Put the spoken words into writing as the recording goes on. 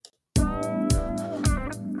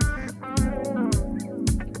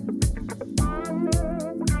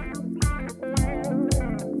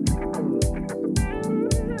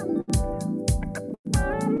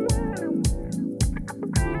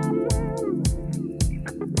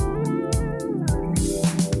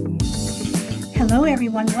Hello,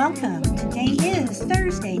 everyone. Welcome. Today is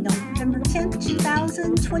Thursday, November 10th,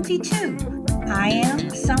 2022. I am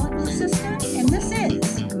Solid Blue Sister, and this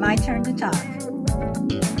is My Turn to Talk.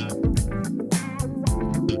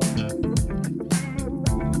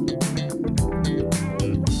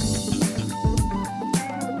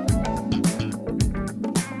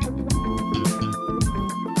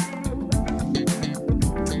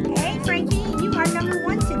 Hey, Frankie, you are number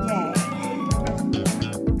one today.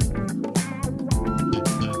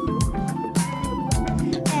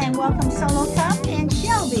 And welcome, Solo Cup and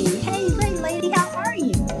Shelby. Hey, great lady, how are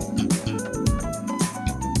you?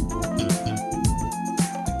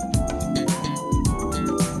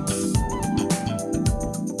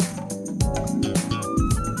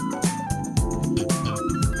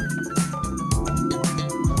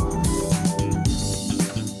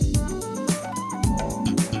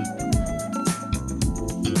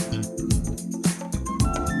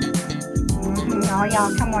 Oh,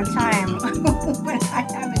 y'all come on time when I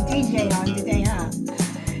have a DJ on today, huh?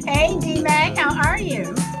 Hey, D-Mac, how are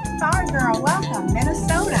you? Power Girl, welcome.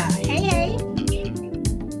 Minnesota. Hey, hey.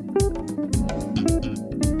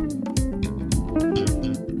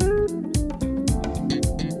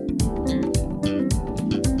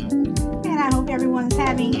 And I hope everyone's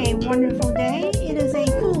having a wonderful day. It is a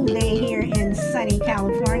cool day here in sunny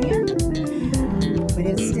California, but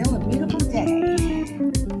it's still a beautiful day.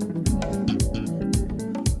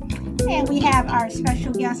 And we have our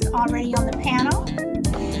special guest already on the panel,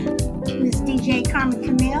 Miss DJ Carmen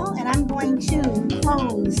Camille, and I'm going to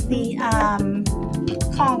close the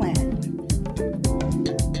call-in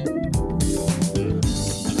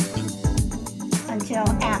until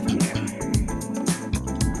after.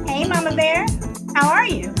 Hey, Mama Bear, how are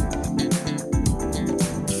you?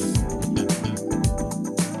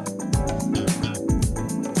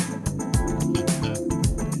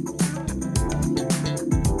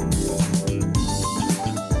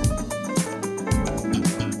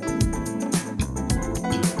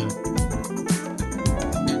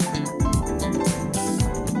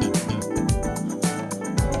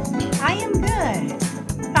 I am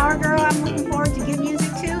good. Power Girl, I'm looking forward to good music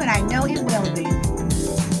too, and I know it will be.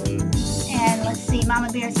 And let's see,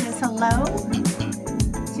 Mama Bear says hello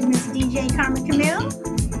to Miss DJ Carmen Camille.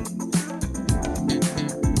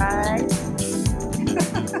 Hi.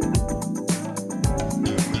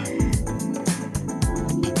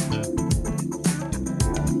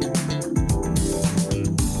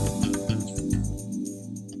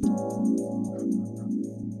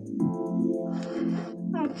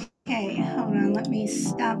 Okay, hold on, let me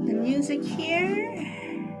stop the music here.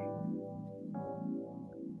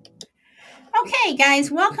 Okay, guys,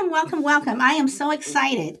 welcome. I am so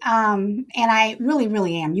excited. And I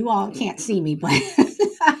really am. You all can't see me, but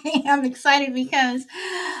I am excited because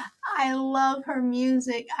I love her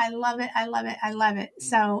music. I love it.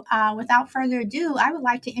 So, without further ado, I would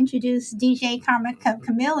like to introduce DJ Karma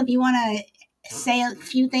Camille. If you want to say a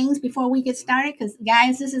few things before we get started, because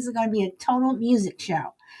guys, this is going to be a total music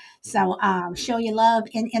show. So, show your love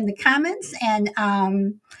in the comments, and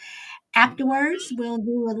afterwards, we'll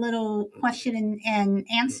do a little question and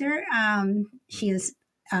answer. She has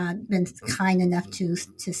been kind enough to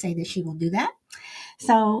say that she will do that.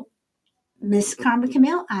 So, Miss Carmen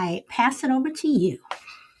Camille, I pass it over to you.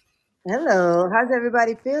 Hello. How's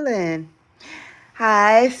everybody feeling?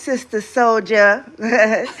 Hi, Sister Soldier.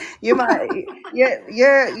 you're my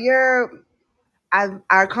you're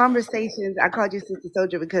our conversations. I called you Sister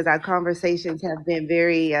Soldier because our conversations have been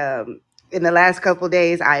very in the last couple of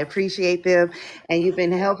days. I appreciate them, and you've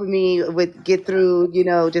been helping me with get through.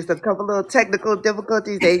 Just a couple little technical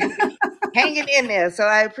difficulties. They hanging in there. So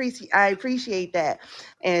I appreciate that.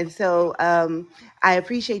 And so I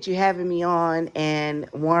appreciate you having me on and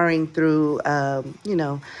warring through the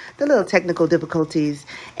little technical difficulties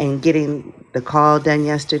and getting the call done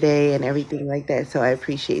yesterday and everything like that. So I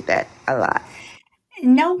appreciate that a lot.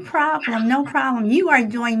 No problem, no problem. You are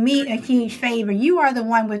doing me a huge favor. You are the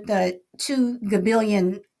one with the 2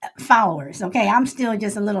 gabillion followers. Okay, I'm still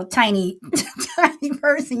just a little tiny, tiny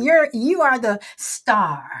person. You are the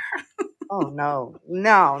star. Oh no,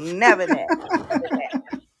 never that. Never that.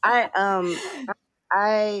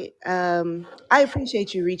 I I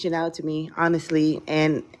appreciate you reaching out to me, honestly.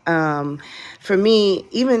 And for me,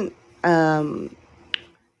 even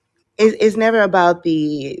it's never about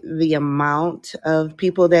the amount of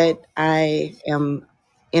people that I am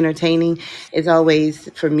entertaining. It's always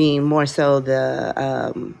for me more so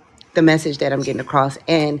the message that I'm getting across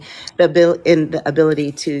and the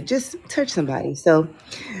ability to just touch somebody. So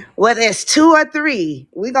whether it's two or three,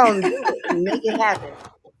 we're gonna do it and make it happen.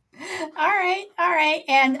 all right.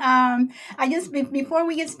 And I just before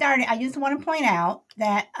we get started, I just want to point out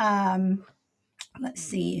that let's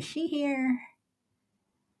see, is she here?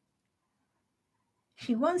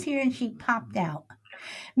 She was here and she popped out.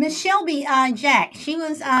 Miss Shelby, Jack, she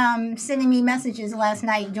was sending me messages last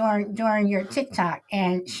night during your TikTok,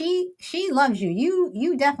 and she loves you.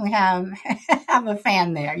 You definitely have have a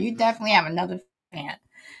fan there. You definitely have another fan.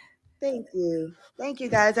 Thank you. Thank you,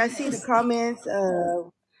 guys. I see the comments.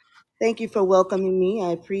 Thank you for welcoming me.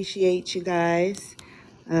 I appreciate you guys.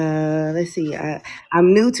 Let's see.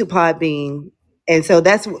 I'm new to Podbean, and so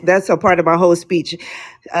that's a part of my whole speech.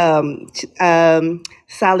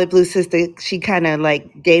 Solid Blue Sister, she kind of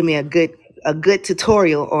like gave me a good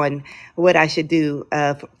tutorial on what I should do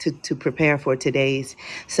to prepare for today's.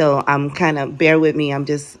 So I'm kind of bear with me. I'm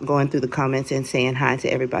just going through the comments and saying hi to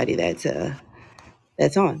everybody that's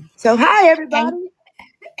on. So hi And everybody.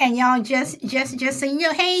 and y'all just so you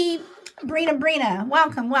know, hey, Brina,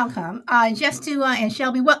 welcome. Just to and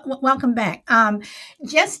Shelby, welcome back.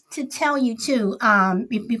 Just to tell you too,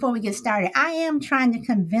 before we get started, I am trying to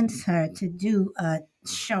convince her to do a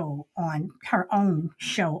show on her own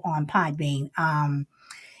show on Podbean.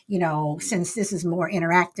 Since this is more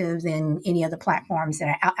interactive than any other platforms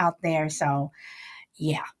that are out there. So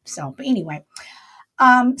yeah. So, but anyway,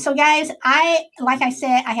 so guys, like I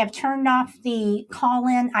said, I have turned off the call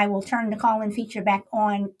in. I will turn the call in feature back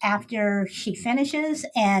on after she finishes.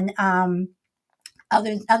 And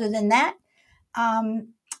other than that, um,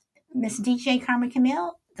 Miss DJ Karma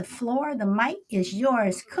Camille, the mic is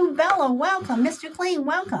yours. Kubella, welcome. Mr. Clean,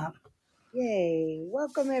 welcome. Yay.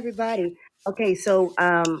 Welcome, everybody. Okay, so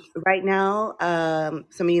right now,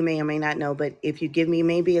 some of you may or may not know, but if you give me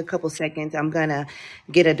maybe a couple seconds, I'm gonna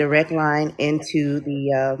get a direct line into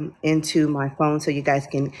my phone so you guys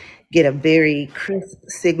can get a very crisp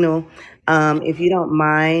signal. If you don't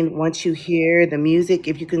mind, once you hear the music,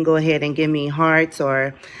 if you can go ahead and give me hearts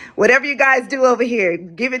or whatever you guys do over here,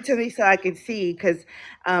 give it to me so I can see because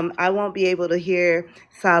I won't be able to hear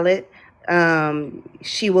solid.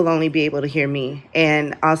 She will only be able to hear me.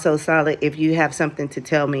 And also, Solid, if you have something to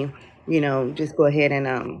tell me, just go ahead and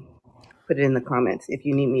put it in the comments if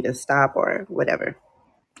you need me to stop or whatever.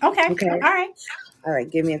 Okay. Okay. All right. All right.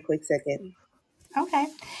 Give me a quick second. Okay.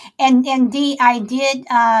 And Dee, I did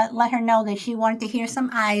let her know that she wanted to hear some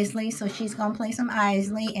Isley, so she's gonna play some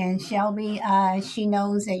Isley. And Shelby, she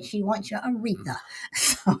knows that she wants your Aretha.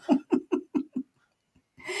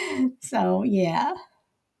 So yeah.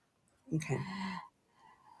 Okay.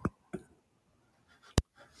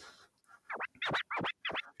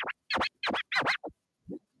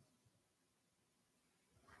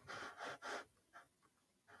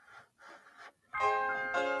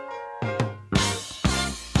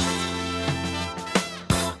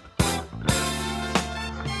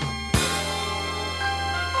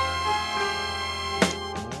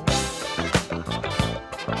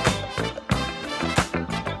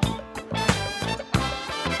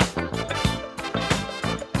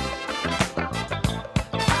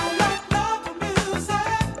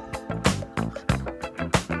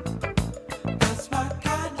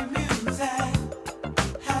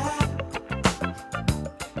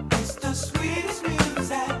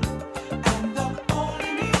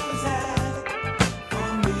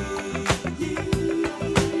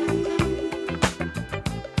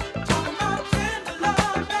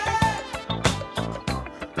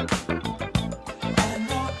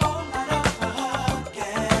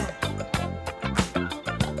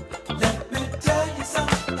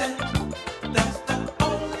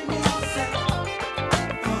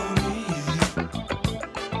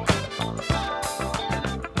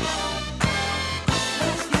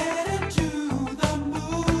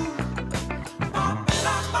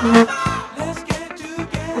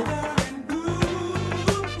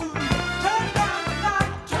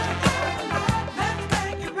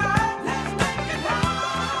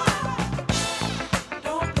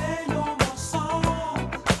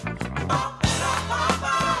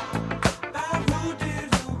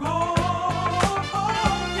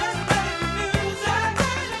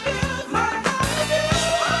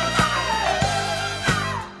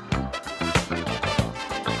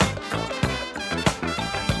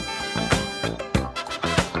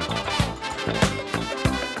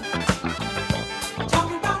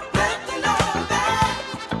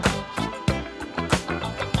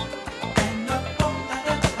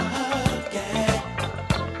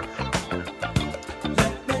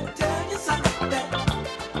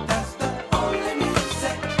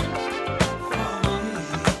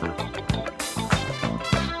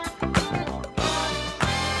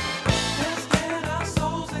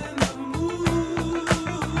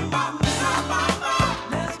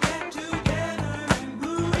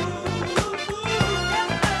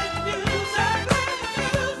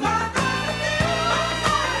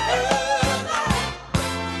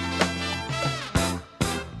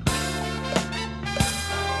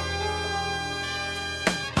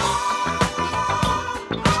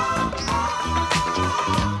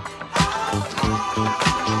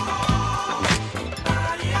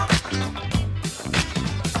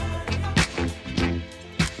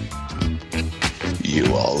 You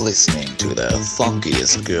are listening to the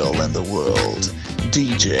funkiest girl in the world,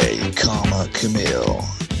 DJ Karma Camille.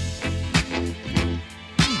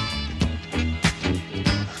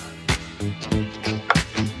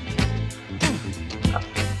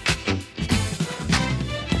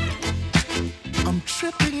 I'm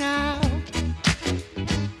tripping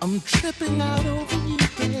out over you,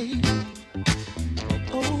 babe.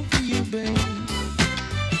 Over you, babe.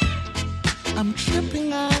 I'm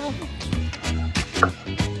tripping out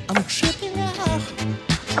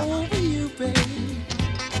over you, babe.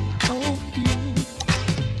 Over you.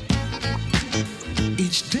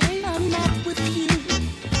 Each day I'm not with you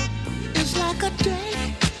is like a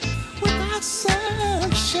day without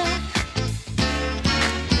sunshine.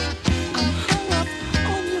 I'm hung up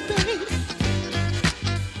on you, babe.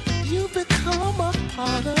 You become a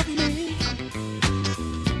part of me.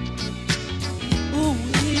 Ooh,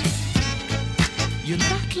 you're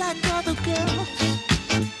not like other girls,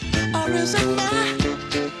 or is it my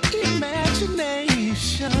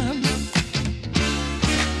imagination?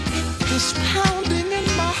 This pounding in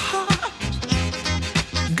my heart,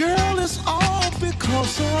 girl, is all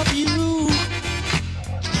because of you.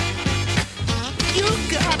 You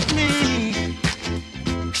got me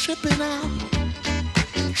tripping out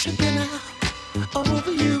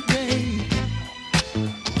over you, babe,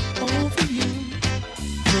 over you,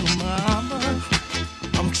 little mama.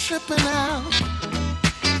 I'm tripping out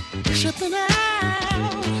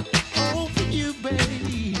over you,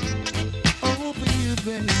 babe, over you,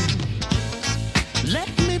 babe. Let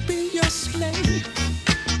me be your slave,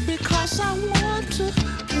 because I want to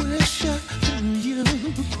worship you.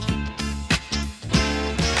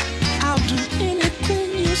 I'll do anything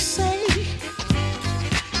you say,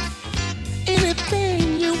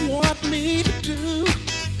 anything you want me to do.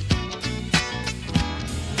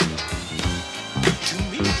 To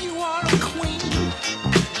me, you are a queen,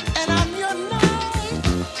 and I'm your knight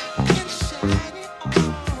in shining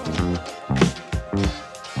armor.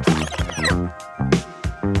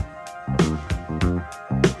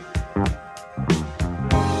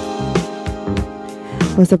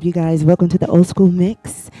 What's up, you guys? Welcome to the Old School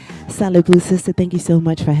Mix. Solid Blue Sister, thank you so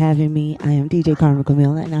much for having me. I am DJ Karma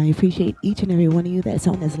Camille, and I appreciate each and every one of you that's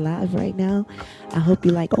on this live right now. I hope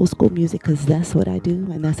you like old school music, because that's what I do,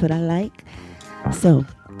 and that's what I like. So,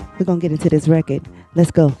 we're going to get into this record.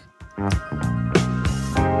 Let's go.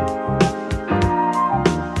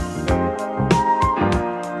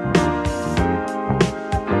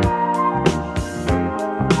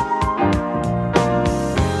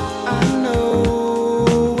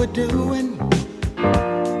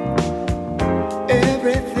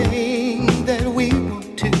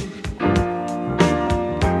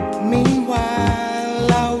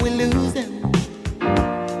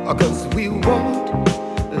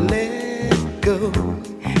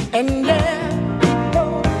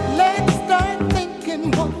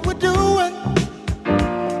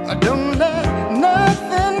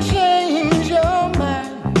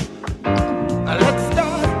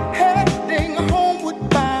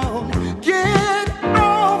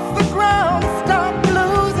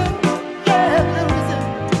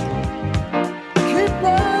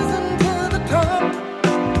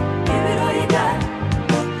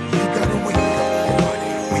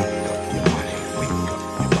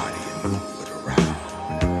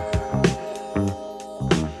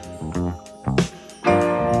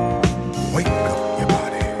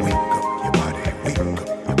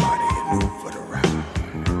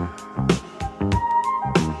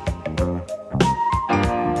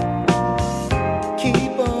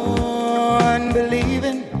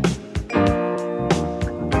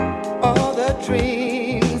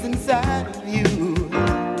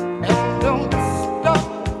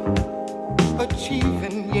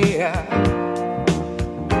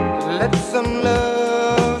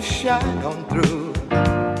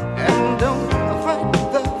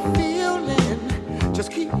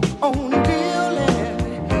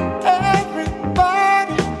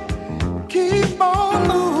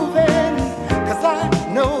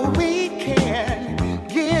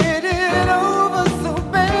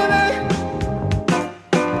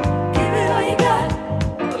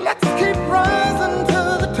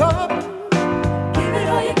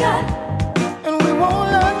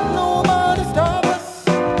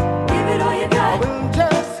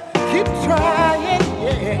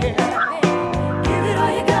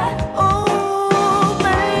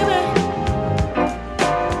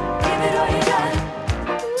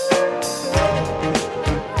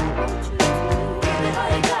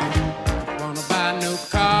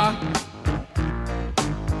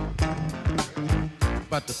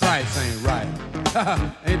 but the price ain't right.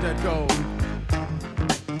 Ain't that gold?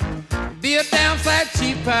 be a downside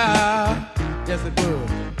cheaper. Yes, it would.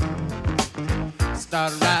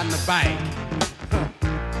 Started riding a bike.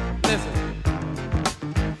 Listen,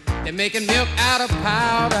 they're making milk out of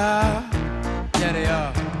powder. Yeah, they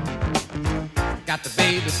are. Got the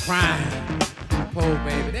babies crying. Poor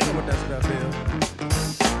baby, they know what that stuff is.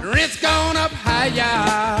 Rent's gone up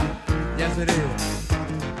higher. Yes, it is.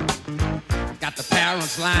 Got the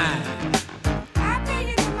parents lying. I think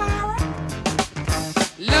it's tomorrow.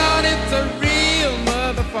 Lord, it's a real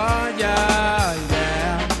motherfucker,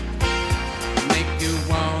 yeah. Make you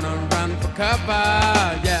wanna run for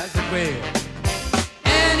cover, yes it will.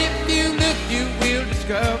 And if you look, you will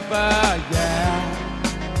discover, yeah.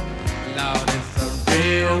 Lord, it's a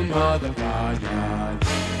real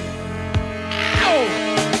motherfucker. Oh!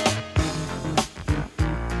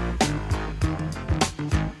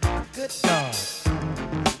 Good God.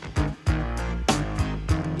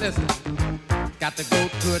 Listen. Got to go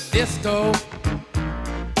to a disco.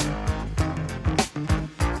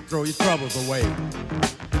 Throw your troubles away.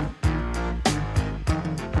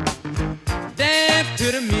 Dance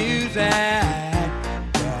to the music, yeah,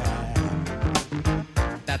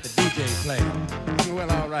 that the DJ play. Well,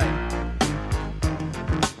 all right.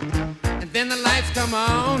 And then the lights come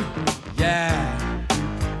on, yeah,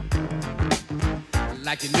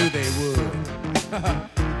 like you knew they would.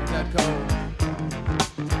 Ain't that cold?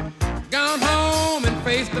 Gone home and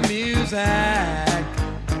face the music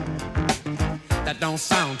that don't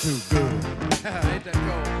sound too good. Ain't that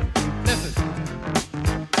cold? Listen,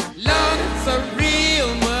 Lord, it's a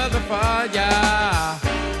real motherfucker.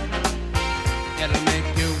 It'll make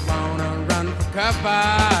you wanna run for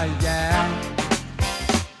cover, yeah.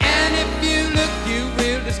 And if you look, you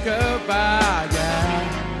will discover,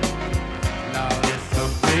 yeah. Lord, it's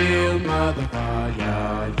a real motherfucker,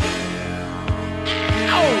 yeah.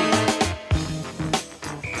 Oh!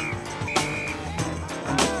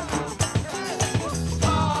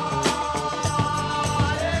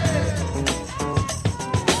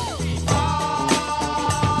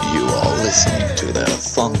 Listening to the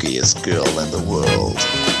funkiest girl in the world,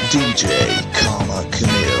 DJ Karma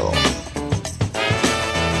Camille.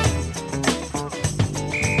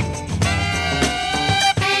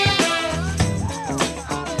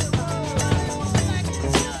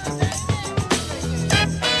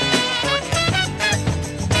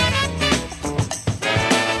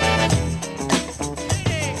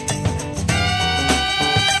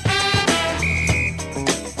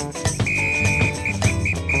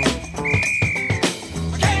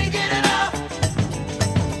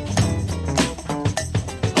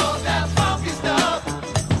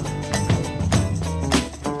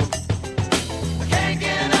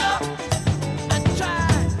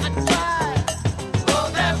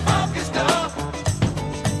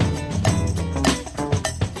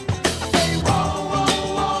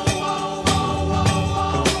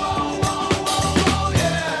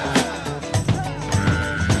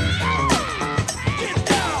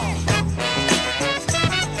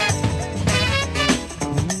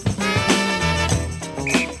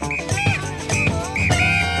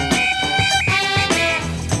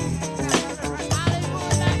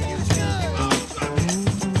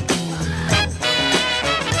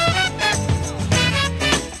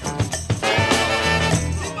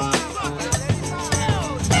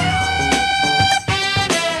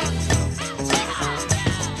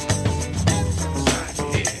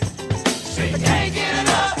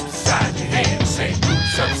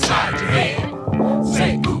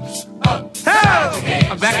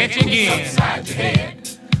 Back at you again.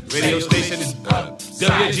 Radio station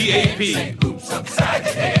WGAP.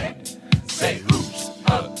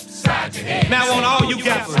 Now on all you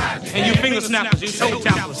gappers and you finger snappers, you toe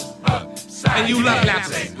tappers, and you love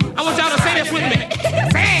lappers, I want y'all to say this with me.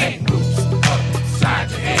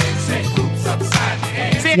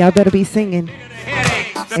 Say it. Y'all better be singing.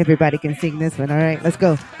 Everybody can sing this one. All right, let's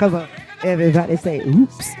go. Come on. Everybody say,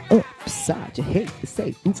 oops, upside your head.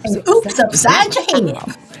 Say, oops, Oops, upside your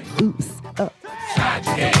head. Oops, upside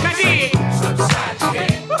your head.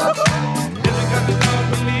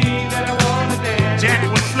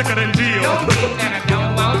 Jack was slicker than Jill.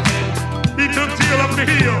 He took Jill up the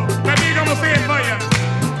hill. Now me gonna say it for you.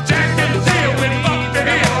 Jack and Jill went up the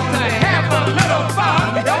hill to have a little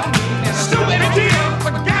fun. Stupid Jill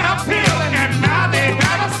forgot a pill, and now they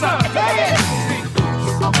got a son.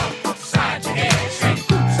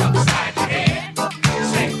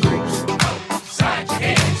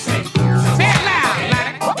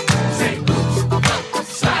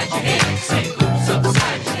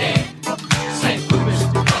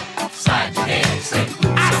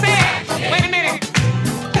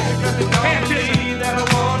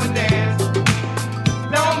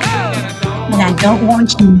 Don't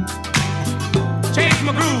want you. Change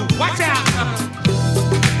my groove. Watch out.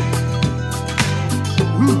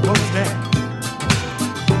 Ooh, what's that?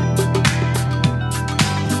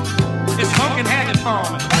 It's funkin' habit for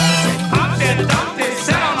me. Hop that, dump that,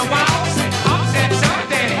 sat on the wall. Hop that, dump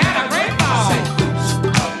that, had a great ball.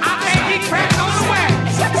 I think he cracked on the wax.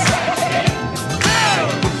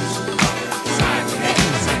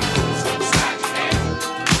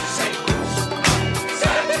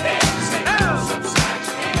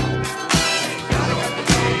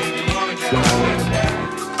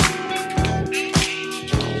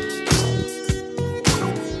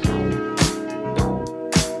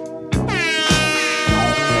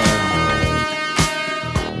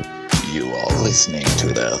 You are listening to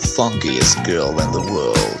the funkiest girl in the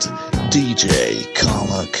world, DJ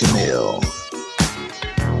Karma Camille.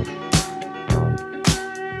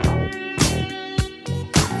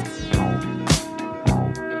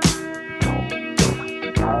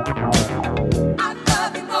 I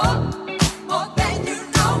love you more than you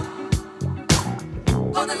know.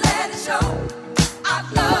 Gonna let it show. I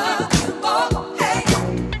love you more, hey.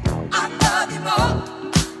 I love you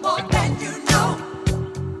more than you know.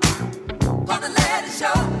 Gonna let it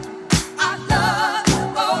show. I love you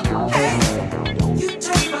more, hey. You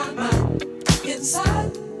turn my mind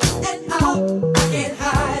inside and out. I can't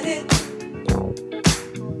hide it.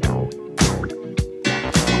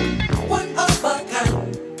 One of a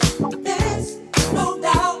kind. There's no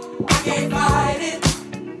doubt I can't fight it.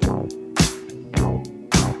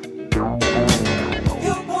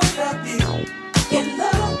 Your point of view in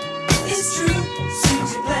love is true. Seems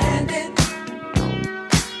you planned it.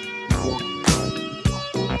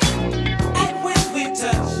 And when we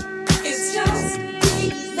touch, it's just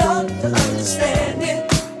enough to understand it.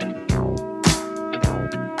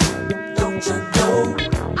 Don't you know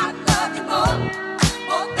I love you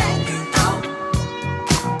more than you know.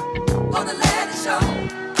 Gonna let it show.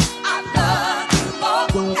 I love you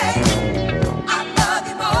more, hey. I love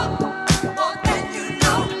you more than you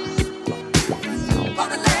know.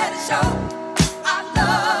 Gonna let it show. I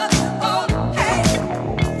love you more, hey.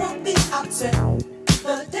 From the outset,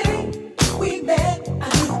 the day we met, I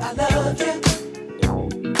knew I loved you.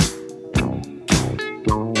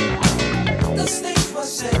 The stage was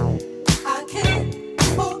set. I can't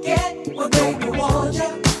forget what made me want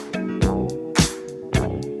you.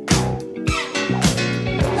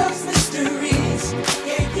 Love's mysteries,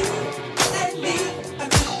 yeah, you and me, a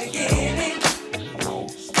new beginning.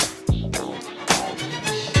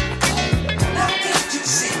 Now can't you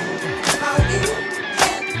see how you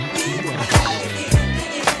can be a happy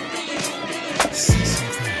ending? See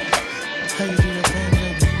something. How you do that thing,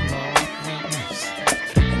 baby?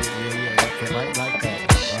 Yeah, right like that.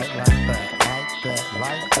 Right like that.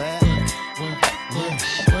 Like that.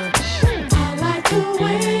 I like the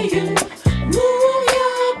way you move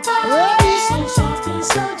your body, so soft and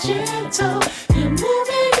so gentle. You're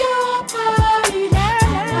moving your body. I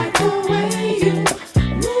like the way you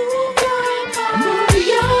move your body,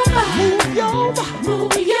 move your body,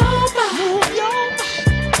 move your body.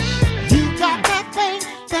 You got that thing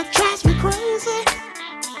that drives me crazy.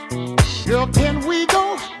 Girl, can we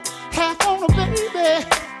go half on a baby?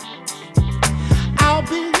 I'll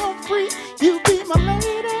be your freak, you be my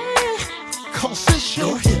lady. 'Cause it's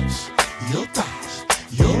your hips, your thighs,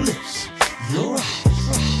 your lips, your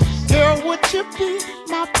eyes. Girl, would you be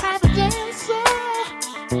my private dancer?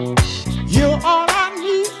 You're all I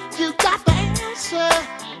need, you got the answer.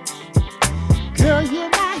 Girl,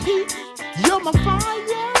 you're my heat, you're my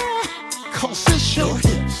fire. 'Cause it's your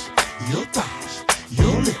hips, your thighs,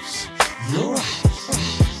 your lips, your eyes.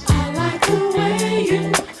 I like the way you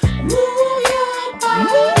move your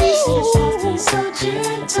body, so soft and so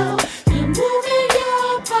gentle. You're moving your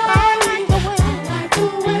body. I like the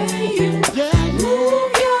way you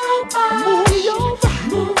move your body, move your body,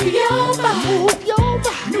 move your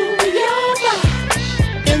body, move your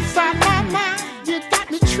body. Inside my mind, you got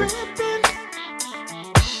me tripping.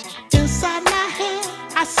 Inside my head,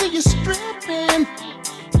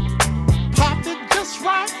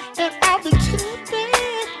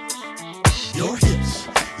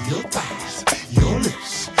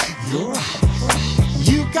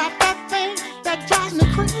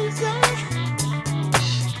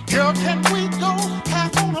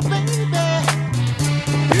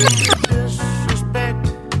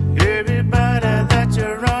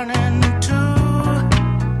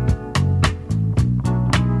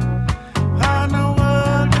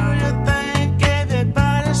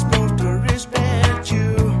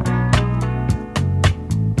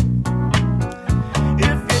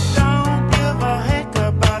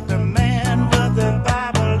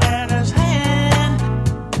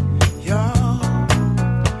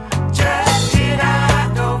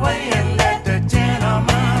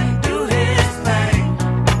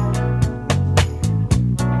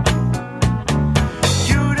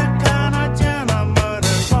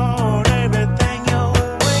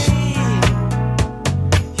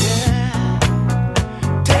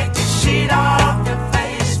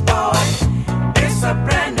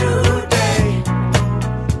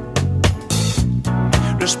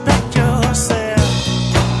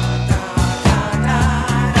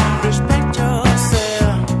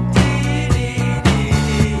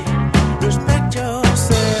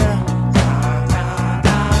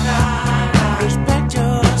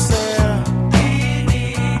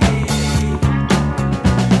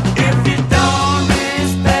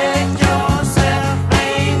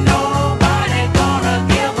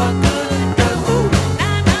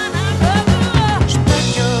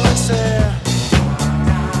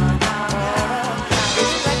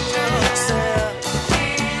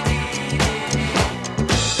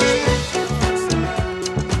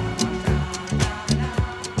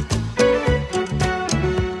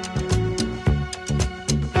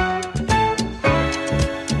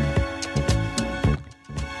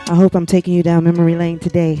 I hope I'm taking you down memory lane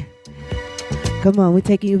today. Come on, we're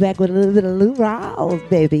taking you back with a little bit of Lou Rawls,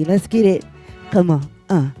 baby. Let's get it. Come on,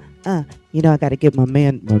 You know I gotta get my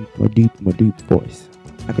man my deep voice.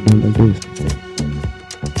 I can do it like this.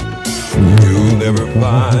 You'll never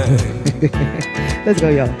find. Let's go,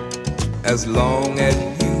 y'all. As long as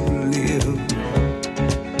you live,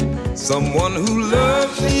 someone who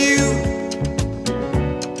loves you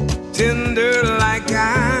tender like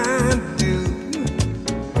I do.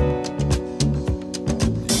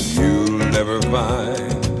 You'll never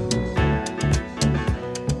find,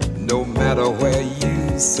 no matter where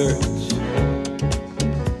you search,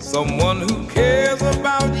 someone who cares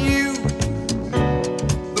about you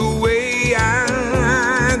the way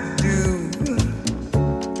I do.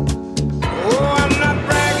 Oh, I'm not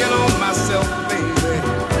bragging on myself,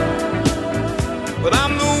 baby, but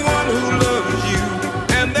I'm the one who loves you,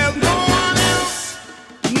 and there's no one else,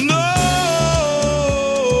 no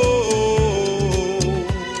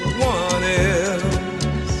one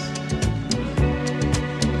else.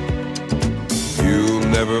 You'll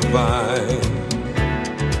never find,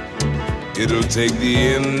 it'll take the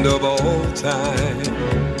end of all time,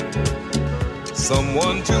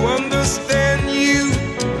 someone to understand you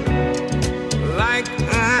like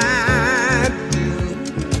I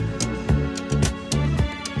do.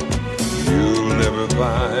 You'll never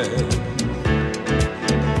find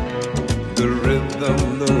the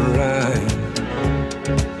rhythm, the rhyme,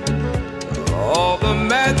 all the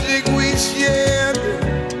magic we shared,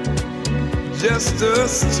 just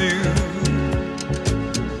us two.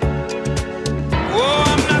 Oh,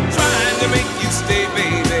 I'm not trying to make you stay,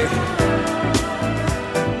 baby,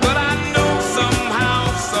 but I know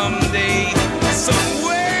somehow, someday, some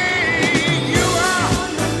way you are.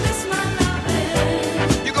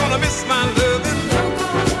 You're gonna miss my loving.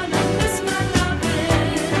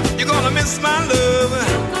 You're gonna miss my love.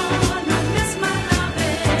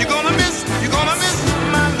 You're gonna miss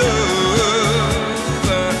my love.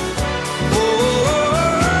 Oh,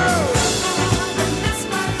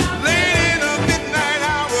 late in the midnight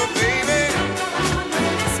hour, baby,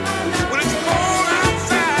 when it's cold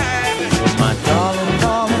outside. You're my darling,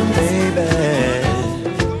 darling baby.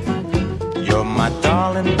 You're my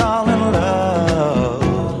darling, darling love.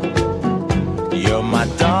 You're my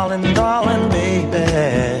darling, darling baby.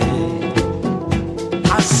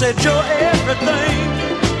 I said you're everything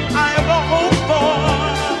I ever hoped for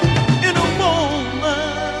in a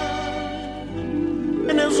woman.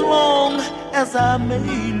 And as long as I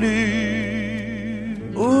may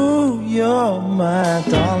live, ooh, you're my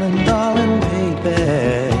darling, darling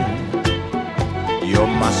baby. You're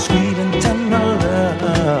my sweet and tender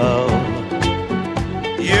love.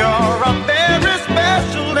 You're a very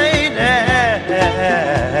special lady.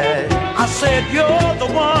 I said you're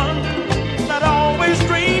the one that I always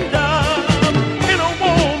dreamed of in a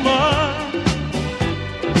woman.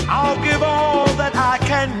 I'll give all that I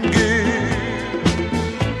can give.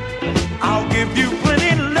 I'll give you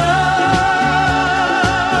plenty love.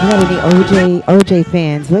 You got any OJ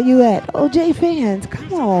fans? Where you at? OJ fans,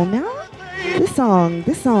 come on now. This song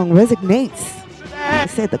resonates. It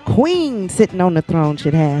said the queen sitting on the throne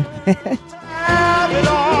should have. Have it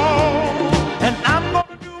all, and I'm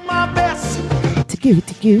gonna do my best To give it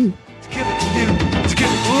to you. to give it to you, to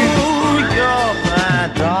give it to you. Ooh, you're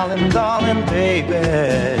my darling, darling baby.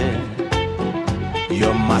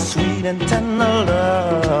 You're my sweet and tender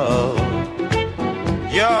love.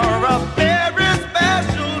 You're a very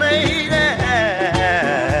special lady.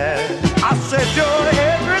 I said you're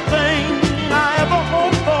everything I ever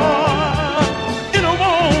hoped for in a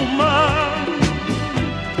woman.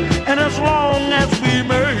 And as long as we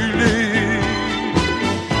may live,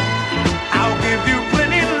 I'll give you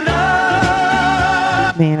plenty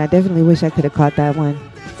love. Man, I definitely wish I could have caught that one.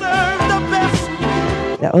 Serve the best.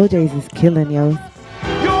 The OJs is killing, yo.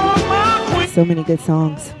 You're my queen, So many good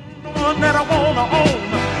songs. the one that I wanna own,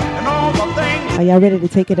 and all the things Are y'all ready to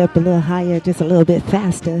take it up a little higher, just a little bit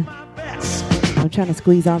faster? best. I'm trying to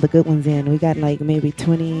squeeze all the good ones in. We got like maybe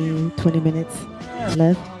 20 minutes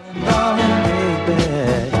left. Darling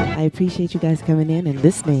baby, I appreciate you guys coming in and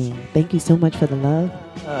listening. Thank you so much for the love.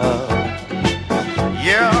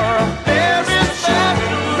 you're a very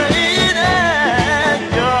special lady.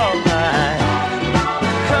 You're mine.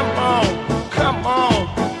 Come on,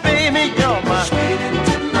 baby, you're my sweet and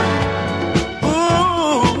tender.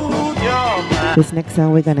 Ooh, you're mine. This next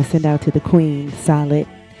song we're gonna send out to the queen, Solid.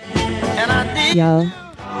 And I need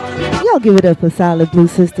Y'all give it up for Solid Blue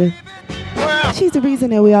Sister. well, She's the reason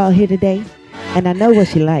that we all here today. And I know what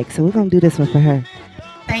she likes, so we're gonna do this one for her.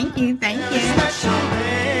 Thank you. Thank you. special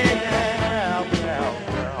lady.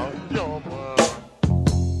 You're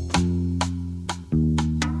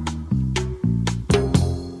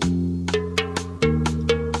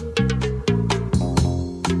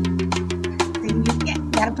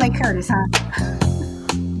Curtis, huh?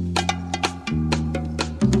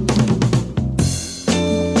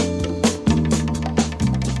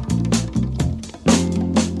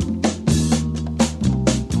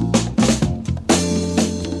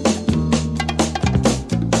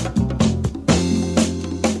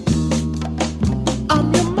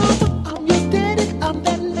 I'm your mama, I'm your daddy, I'm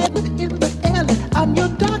that leather in the alley. I'm your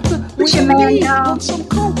doctor. Who's When your you man, need, y'all? want some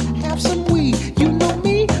coke, have some weed. You know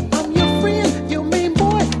me, I'm your friend, your main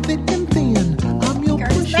boy, thick and thin. I'm your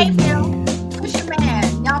Curtis pusher Mayfield. man. Who's your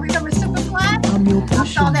man? Y'all remember Superfly? I'm your I pusher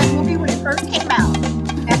saw that man. movie when it first came out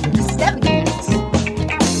back in the 70s.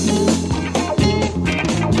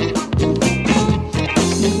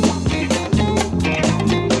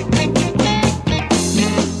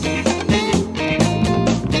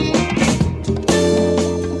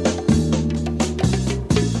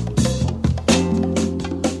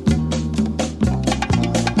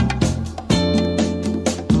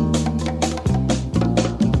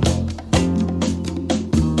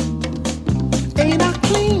 Ain't I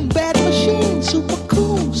clean, bad machine, super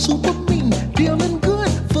cool, super mean, feeling good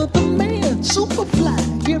for the man, super fly.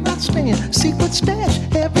 Here I stand, secret stash,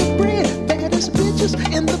 heavy bread, baddest bitches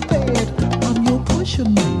in the bed. I'm your pusher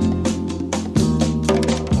man.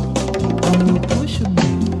 I'm your pusher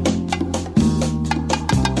man.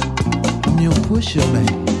 I'm your pusher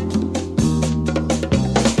man.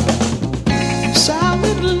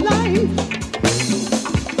 Silent life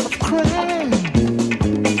of crime.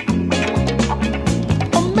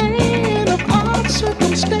 A man of odd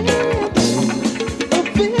circumstance, a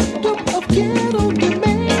victim of ghetto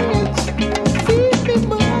demands. Feed me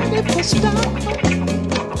money for style,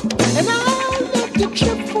 and I'll let you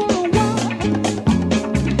trip for a while.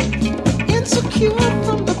 Insecure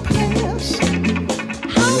from the past,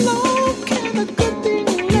 how long can a good thing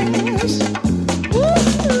last? Ooh.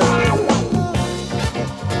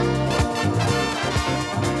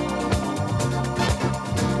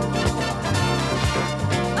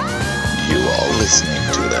 You are listening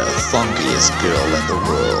to the funkiest girl in the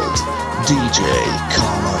world, DJ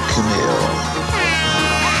Karma Camille.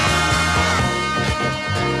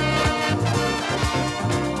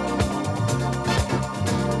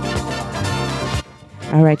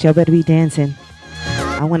 All right, y'all better be dancing.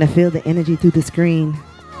 I want to feel the energy through the screen.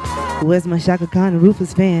 Where's my Shaka Khan and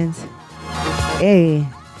Rufus fans? Hey.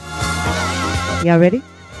 Y'all ready?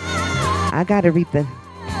 I got Aretha.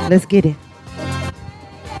 Let's get it.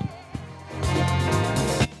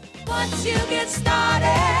 Once you get started,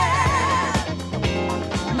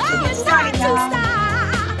 Get started, y'all.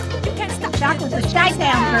 you can't stop. Shock was a shy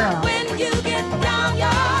down girl. When you get down,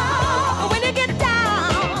 y'all, when you get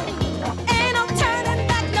down, ain't no turning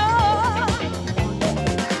back, no.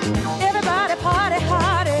 Everybody party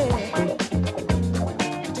hardy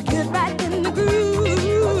to get right in the groove.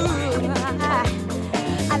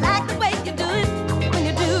 I like the way you do it when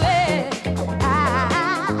you do it.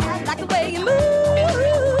 I like the way you move.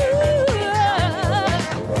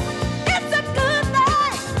 It's a good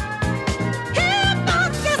night. Hear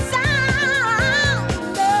funky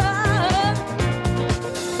sound.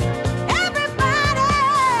 Everybody,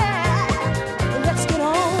 let's get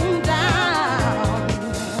on down.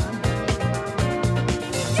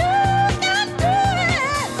 You can do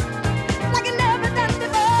it like you never done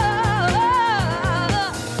before.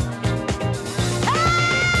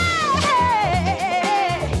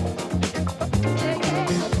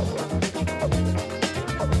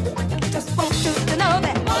 Just want you to know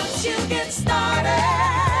that once you get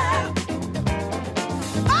started,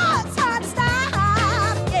 oh, it's hard to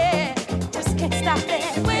stop, yeah. Just can't stop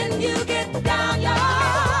it when you get down,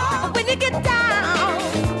 y'all. When you get down,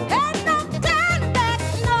 ain't no turning back,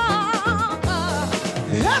 no.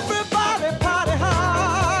 Everybody party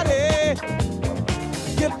hardy.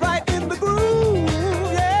 Get right in the groove,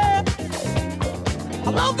 yeah.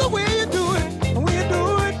 I love the way you do it, when you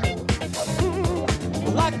do it.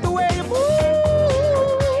 I like the way you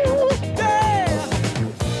move, yeah.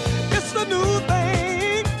 It's the new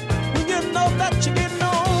thing, when you know that you're getting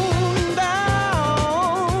on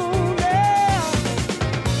down, yeah.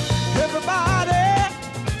 Everybody,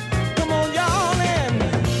 come on, y'all, and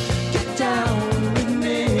get down with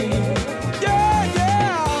me. Yeah,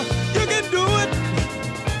 yeah, you can do it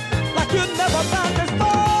like you never done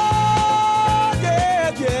before.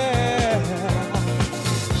 Yeah, yeah.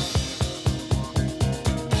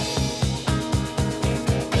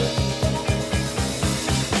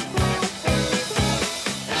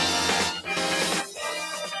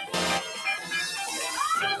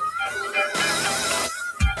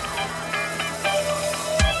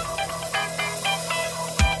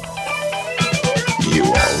 You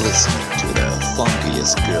are listening to the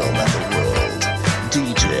funkiest girl in the world,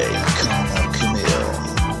 DJ Karma Camille.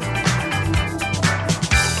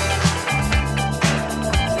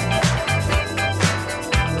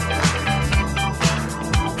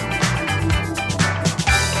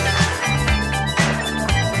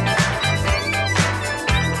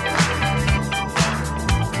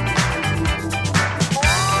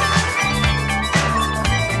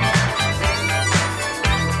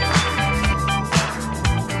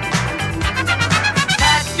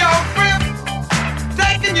 Pack your grip,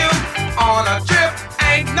 taking you on a trip.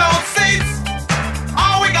 Ain't no seats,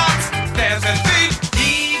 all we got's dancing feet.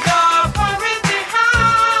 Leave the worries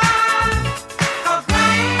behind, 'cause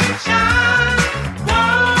rain shine,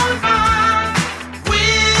 won't mind.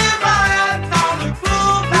 We're riding on the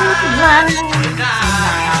groove line tonight.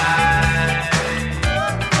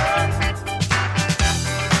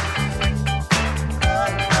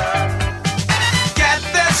 Get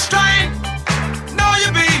this straight. Know you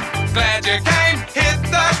be glad you came. Hit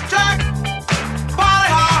the track, party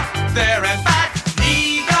hard, there and back.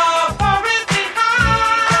 Leave your worries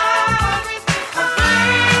behind.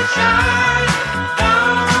 Rain, shine,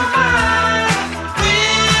 don't mind.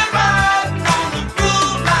 We're riding on the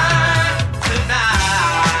groove line tonight.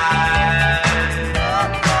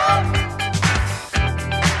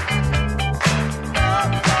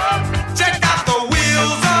 Check out the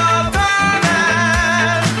wheels are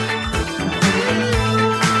turning.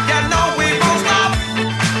 You know we won't stop.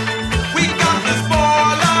 We got this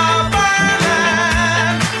boiler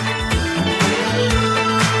burning.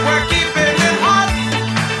 We're keeping it hot.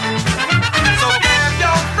 So get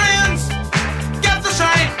your friends, get the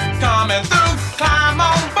train coming through. Climb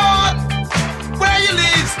on board. Where you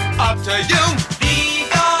leave's up to you. Leave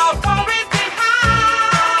your worries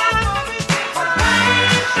behind.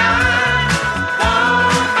 Rain, shine,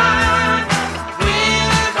 don't mind.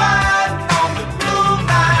 We're riding on the blue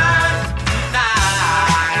line tonight.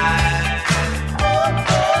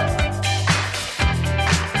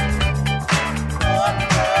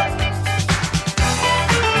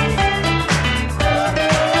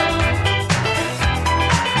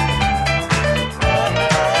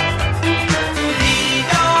 Leave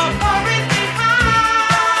your worries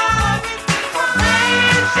behind.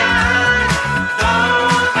 Rain, shine,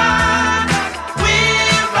 don't mind.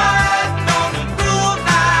 We're riding on the blue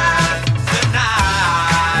line tonight.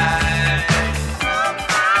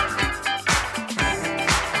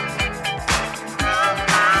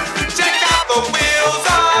 Check out the wheels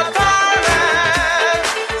are turning.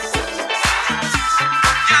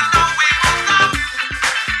 You know we won't stop.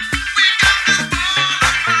 We got this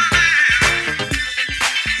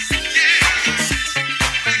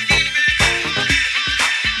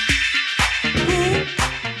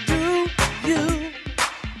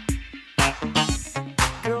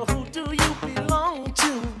Girl, who do you belong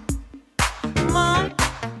to? My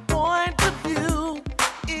point of view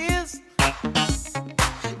is,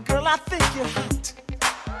 girl, I think you're hot.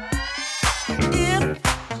 If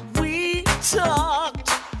we talked,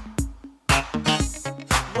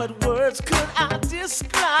 what words could I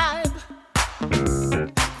describe?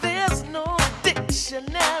 There's no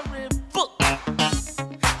dictionary book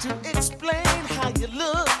to explain how you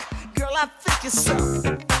look. Girl, I think you're so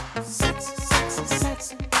sexy, sexy,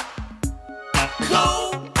 sexy.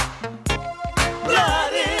 Cold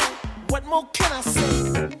blooded. What more can I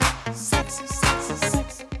say? Sexy, sexy,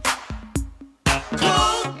 sexy.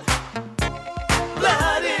 Cold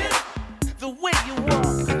blooded. The way you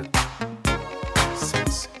walk,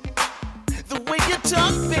 sexy. The way you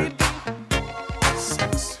talk, baby,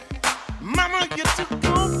 sexy. Mama, you're too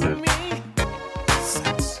good for me,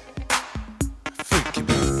 sexy. Freaky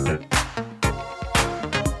baby.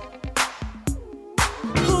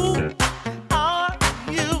 Who are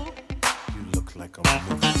you? You look like a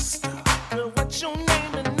movie star. Girl, what's your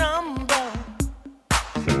name and number?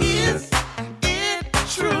 Is it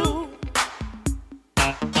true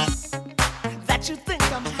that you think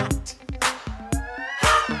I'm hot?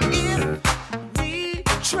 If we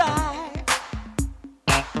try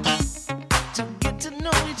to get to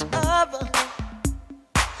know each other,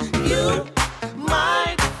 you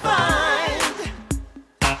might find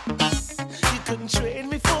you couldn't trade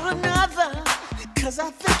me for another. 'Cause I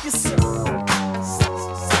think you're so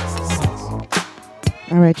sexy, sexy, sexy.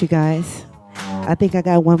 All right, you guys. I think I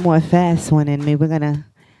got one more fast one in me. We're going to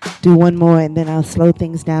do one more and then I'll slow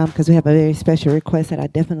things down because we have a very special request that I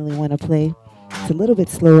definitely want to play. It's a little bit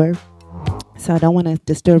slower. So I don't want to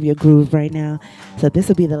disturb your groove right now. So this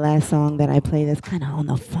will be the last song that I play that's kind of on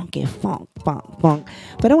the funky funk.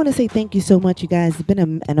 But I want to say thank you so much, you guys. It's been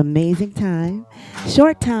an amazing time.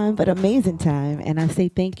 Short time, but amazing time. And I say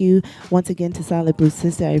thank you once again to Solid Blue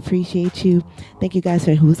Sister. I appreciate you. Thank you guys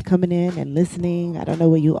for who's coming in and listening. I don't know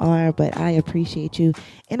where you are, but I appreciate you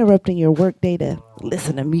interrupting your work day to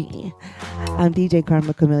listen to me. I'm DJ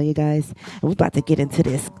Karma Camille, you guys. And we're about to get into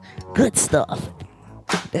this good stuff.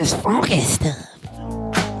 This funky stuff.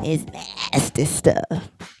 It's nasty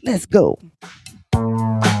stuff. Let's go.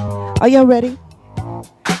 Are y'all ready?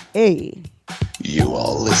 Hey. You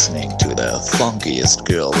are listening to the funkiest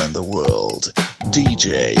girl in the world,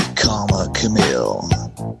 DJ Karma Camille.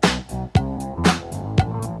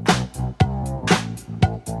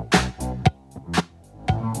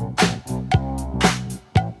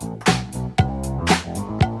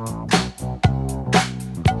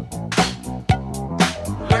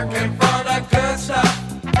 Looking for the good stuff.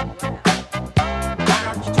 Why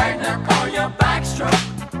don't you tighten up on your backstroke?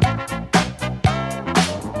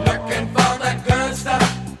 Looking for the good stuff.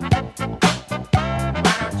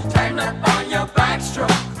 Why don't you tighten up on your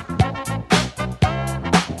backstroke?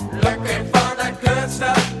 Looking for the good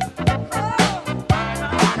stuff.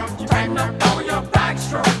 Why don't you tighten up on your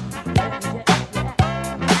backstroke?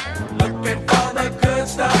 Looking for the good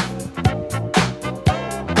stuff.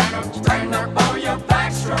 Why don't you tighten up on your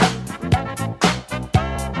backstroke?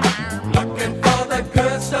 Looking for the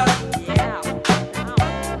good stuff. Why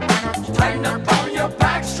don't you tighten up on your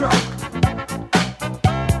backstroke?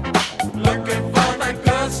 Looking for the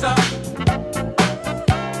good stuff.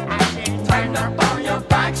 Tighten up on your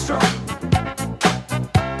backstroke.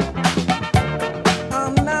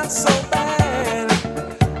 I'm not so bad.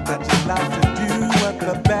 I just like to do what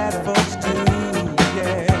the bad folks do.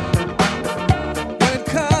 Yeah. When it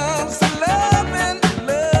comes to loving,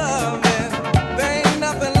 there ain't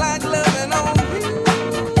nothing like loving on you.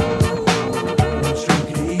 Wanna stroke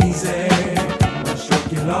it easy, wanna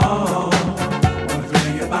stroke it long, wanna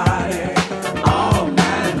thrill your body all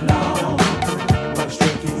night long. Wanna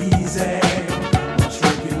stroke it easy, wanna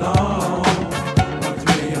stroke it long, wanna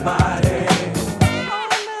thrill your body all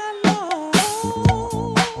night long.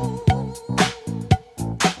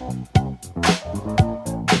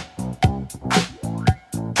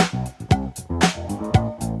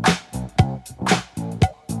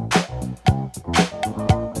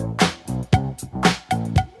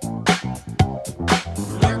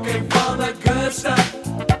 Looking for the good stuff.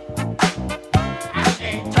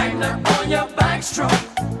 Tighten up on your backstroke.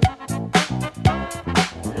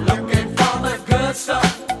 Looking for the good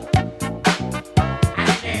stuff.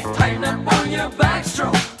 Tighten up on your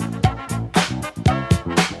backstroke.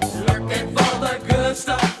 Looking for the good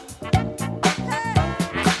stuff.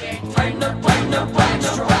 Tighten up on your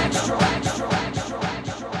backstroke.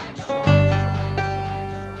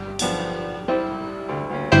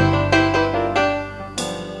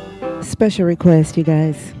 Special request, you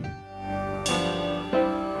guys.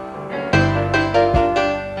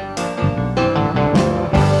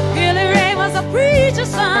 Billy Ray was a preacher's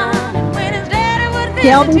son, and when his daddy would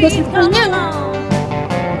Kelby, visit, this he'd is for come you. along.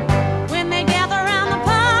 When they gather around the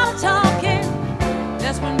parlor talking,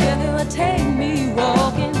 that's when Billy would take me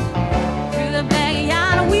walking through the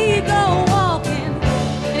backyard, and we go walking,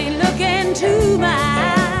 and he look into my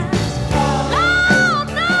eyes. Lord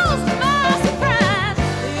knows to my surprise,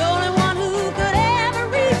 the only one who could ever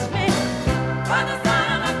reach me was the son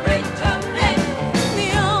of a preacher man. The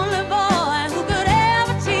only boy who could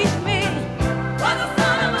ever teach me was the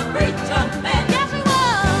son of a preacher man. Yes, he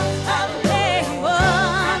was. Hey, he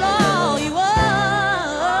was. Oh, he was.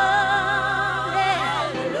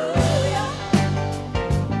 Hallelujah.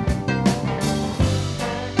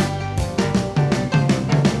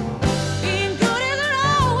 Being good isn't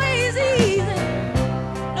always easy,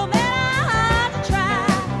 no matter how hard you try.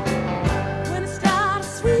 When it starts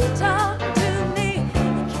sweet talking to me, you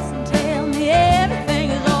kiss and tell me everything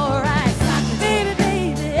is alright. Baby,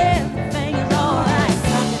 baby, everything is alright.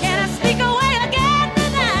 Can I sneak away again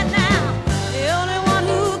tonight now? The only one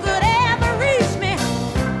who could ever reach me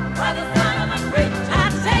was the son of a preacher. I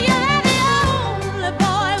tell you that the only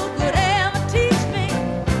boy who could ever teach me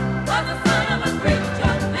was the son of a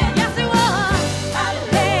preacher man. Yes, he was.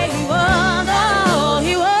 Hey, he was. Oh,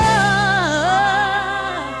 he was.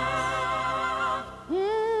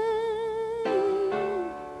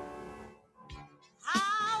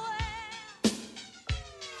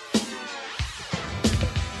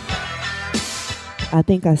 I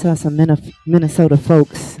think I saw some Minnesota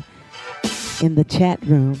folks in the chat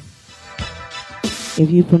room. If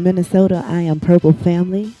you from Minnesota, I am Purple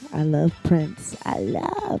Family. I love Prince. I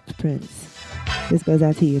love Prince. This goes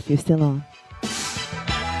out to you if you're still on.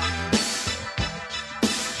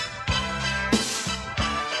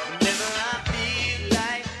 Whenever I feel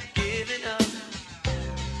like giving up,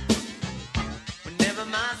 whenever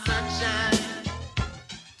my sunshine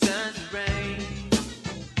turns to rain,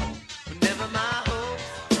 whenever my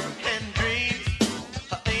hopes and dreams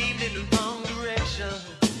are aimed in the wrong direction,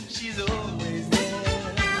 she's always there,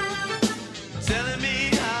 telling me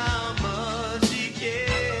how much she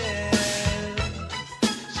cares.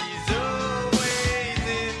 She's always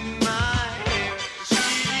in my hair.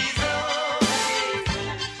 She's always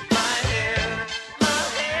in my hair, my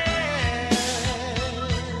hair.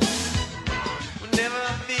 Whenever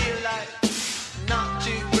I feel like not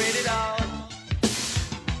too great at all,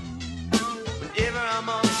 whenever I'm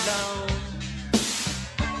all alone,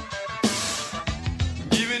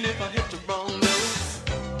 even if I hit the wrong notes,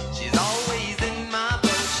 she's always in my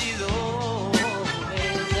boat. She's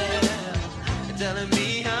always there, telling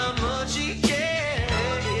me how much she cares.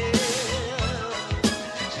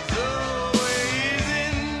 She's always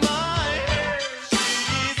in my hair.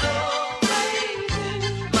 She's always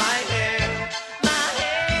in my hair, my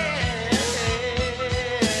hair.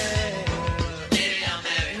 Maybe I'll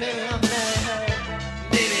marry her.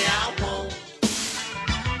 Maybe I won't.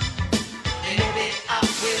 Maybe I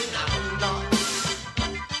will not.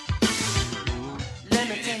 Let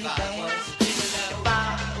me tell you, babe, if I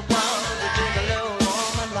was to drink a little more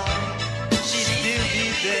of my life, she'd still be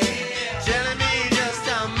there, telling me just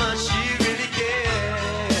how much she really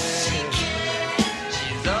cares.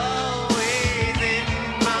 She's always in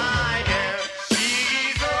my hair.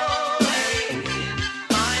 She's always in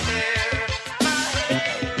my hair, my hair.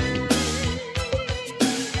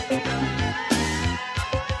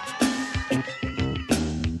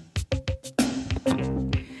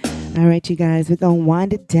 All right, you guys, we're going to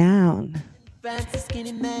wind it down. Fancy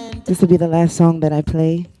skinny man, This will be the last song that I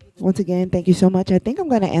play. Once again, thank you so much. I think I'm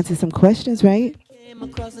going to answer some questions, right? came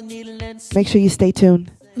across a needle and Make sure you stay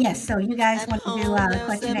tuned. Yes, so you guys want to do the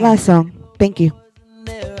question and Last answer. song. Thank you.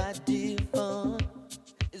 their idea of fun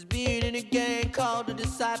is being in a gang called the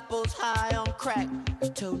Disciples, high on crack,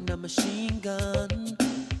 toting a machine gun.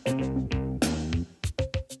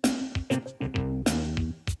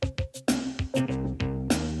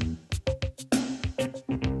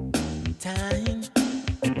 Time,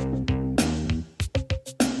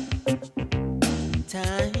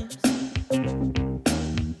 times,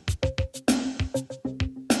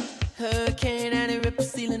 Hurricane Annie rip the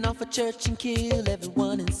ceiling off a church and kill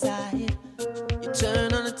everyone inside. You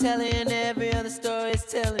turn on the telly and every other story is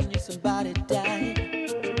telling you somebody died.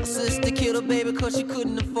 A sister killed her baby cause she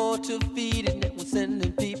couldn't afford to feed it, and it was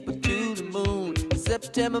sending people to the moon. In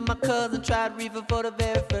September my cousin tried reefer for the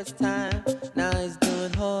very first time. Now he's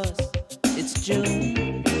doing horse. It's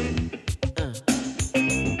June.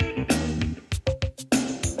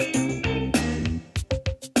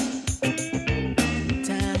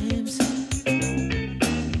 Times,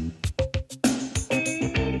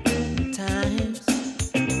 times,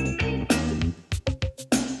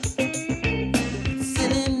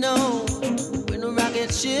 sitting on when a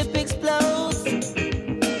rocket ship explodes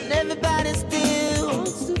and everybody still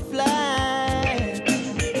wants to fly.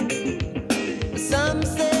 Some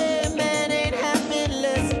say man ain't happy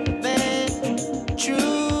unless man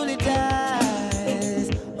truly dies.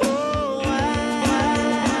 Oh,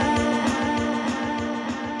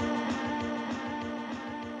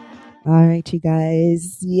 All right, you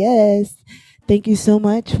guys. Yes. Thank you so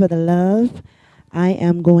much for the love. I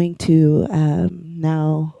am going to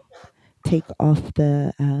now take off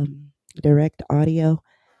the direct audio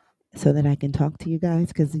so that I can talk to you guys,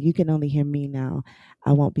 because you can only hear me now.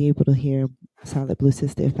 I won't be able to hear Solid Blue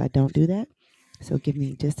Sister if I don't do that. So give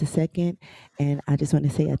me just a second. And I just want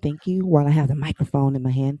to say a thank you while I have the microphone in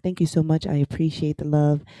my hand. Thank you so much. I appreciate the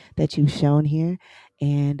love that you've shown here.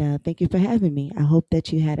 And thank you for having me. I hope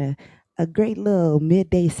that you had a great little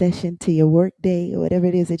midday session to your work day or whatever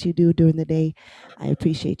it is that you do during the day. I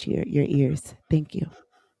appreciate your ears. Thank you.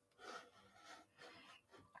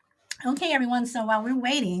 Okay, everyone. So while we're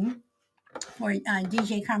waiting for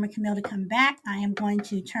DJ Karma Camille to come back, I am going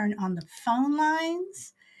to turn on the phone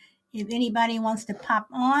lines. If anybody wants to pop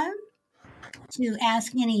on to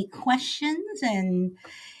ask any questions, and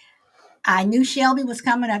I knew Shelby was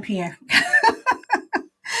coming up here.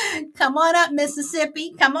 Come on up,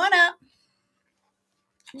 Mississippi. Come on up.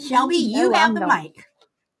 Shelby, you have the mic.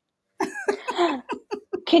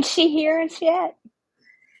 Can she hear us yet?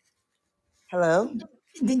 Hello?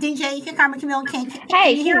 DJ Karma Camille, can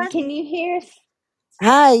Hey, you hear us? can you hear us?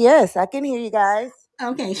 Hi, yes, I can hear you guys.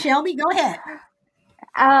 Okay, Shelby, go ahead.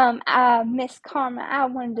 Miss Karma, I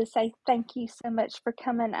wanted to say thank you so much for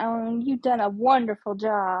coming on. You've done a wonderful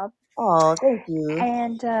job. Oh, thank you.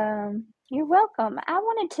 And you're welcome. I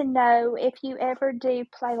wanted to know if you ever do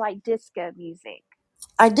play like disco music.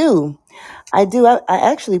 I do. I do. I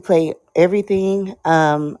actually play everything.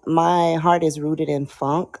 My heart is rooted in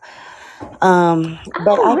funk.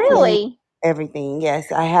 But Oh, I play really? everything.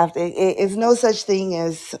 Yes, I have to. It's no such thing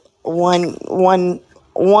as one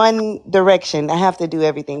direction. I have to do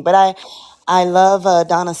everything. But I love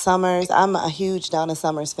Donna Summers. I'm a huge Donna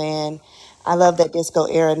Summers fan. I love that disco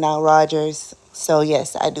era, Now Rogers. So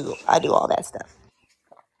yes, I do all that stuff.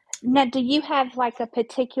 Now, do you have like a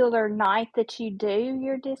particular night that you do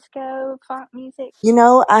your disco funk music? You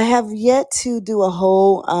know, I have yet to do a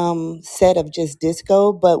whole set of just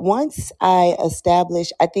disco, but once I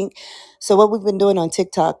establish, I think, so what we've been doing on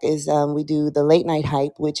TikTok is we do the late night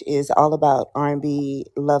hype, which is all about R&B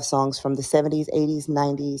love songs from the 70s, 80s,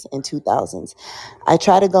 90s, and 2000s. I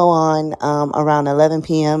try to go on around 11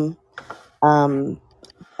 p.m. Um,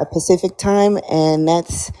 a Pacific time, and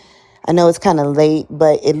I know it's kind of late,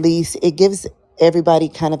 but at least it gives everybody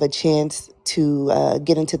kind of a chance to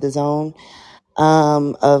get into the zone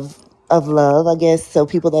of love, I guess. So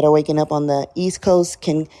people that are waking up on the East Coast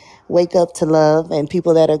can wake up to love, and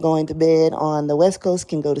people that are going to bed on the West Coast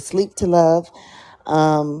can go to sleep to love.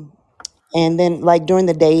 Um, and then, like during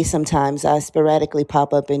the day, sometimes I sporadically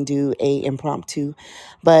pop up and do a impromptu.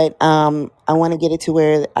 But I want to get it to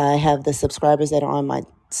where I have the subscribers that are on my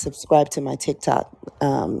subscribe to my TikTok.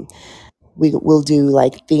 We will do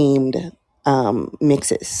like themed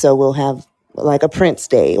mixes. So we'll have like a Prince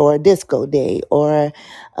day or a disco day or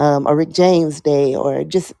a Rick James day or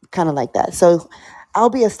just kind of like that. So I'll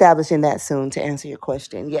be establishing that soon to answer your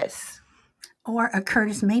question. Yes. Or a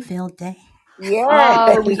Curtis Mayfield day. Yes.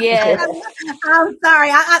 Oh, yes. I'm sorry.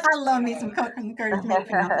 I love me some Curtis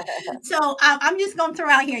Mayfield. So I'm just going to throw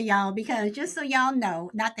out here, y'all, because just so y'all know,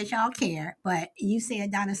 not that y'all care, but you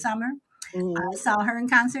said Donna Summer. I Mhm. saw her in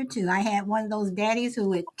concert too. I had one of those daddies who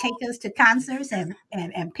would take us to concerts and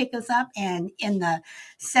pick us up. And in the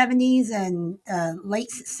 70s and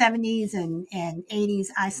late 70s and 80s,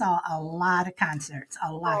 I saw a lot of concerts,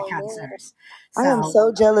 a lot of Oh man, concerts. I am So,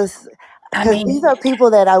 so jealous I because mean, these are people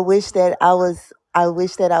that I wish that I was. I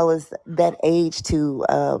wish that I was that age to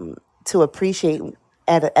appreciate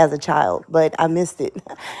as a child, but I missed it.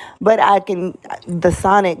 But I can the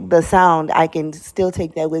sound. I can still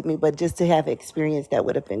take that with me. But just to have experience that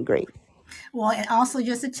would have been great. well, and also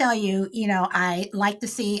just to tell you, I like to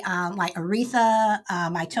see like Aretha.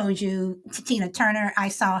 I told you Tina Turner. I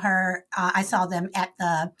saw them at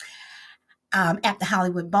the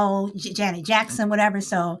Hollywood Bowl. Janet Jackson, whatever.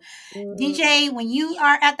 So Mm, DJ, when you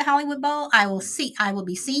are at the Hollywood Bowl, I will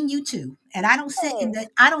be seeing you too. And yes.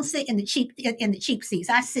 I don't sit in the cheap seats.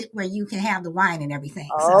 I sit where you can have the wine and everything.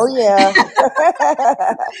 So Oh yeah.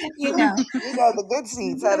 you know You got the good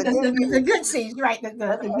seats, huh? The good the seats. good seats, right?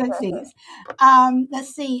 The good seats.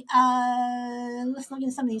 Let's see. Let's look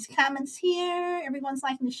at some of these comments here. Everyone's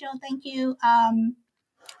liking the show. Thank you.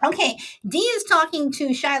 Okay, D is talking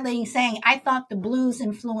to Shy Lady, saying, "I thought the blues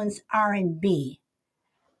influenced R&B."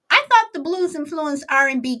 I thought the blues influenced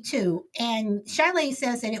R&B too, and Shy Lady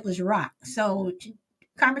says that it was rock. So,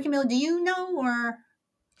 Carmen Camille, do you know or?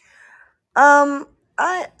 Um,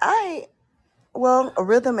 I well, a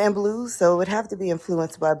rhythm and blues, so it would have to be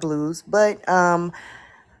influenced by blues. But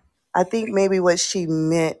I think maybe what she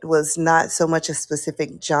meant was not so much a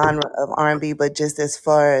specific genre of R&B, but just as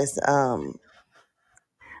far as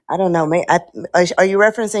I don't know. Are you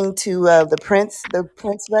referencing to the Prince No,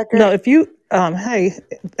 record? if you hey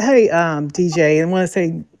DJ, and want to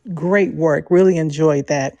say great work. Really enjoyed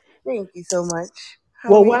that. Thank you so much.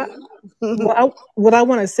 How Well, are what you? what I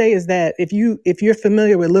want to say is that if you're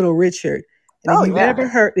familiar with Little Richard, and Oh yeah.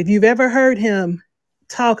 if you've ever heard him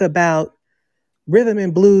talk about rhythm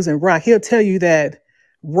and blues and rock, he'll tell you that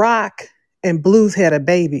rock and blues had a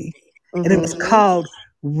baby, and it was Mm-hmm. called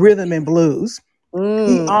rhythm and blues.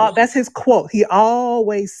 Mm. That's his quote. He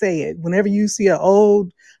always say it whenever you see an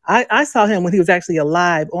old. I saw him when he was actually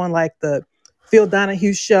alive on like the Phil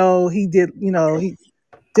Donahue show. He did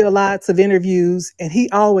lots of interviews, and he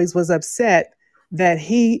always was upset that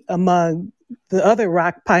he, among the other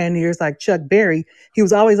rock pioneers like Chuck Berry, he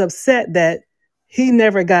was always upset that he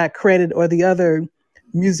never got credit, or the other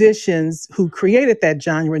musicians who created that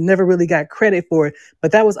genre never really got credit for it.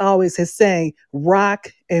 But that was always his saying: rock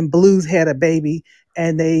and blues had a baby,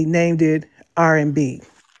 and they named it R&B.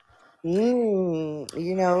 Did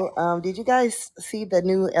you guys see the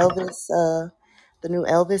new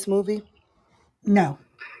Elvis movie? No.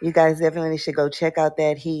 You guys definitely should go check out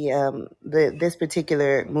that this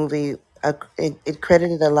particular movie. It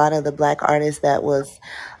credited a lot of the black artists that was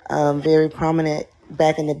very prominent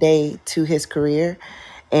back in the day to his career,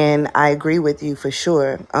 and I agree with you for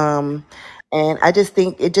sure. And I just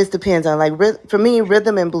think it just depends on like for me,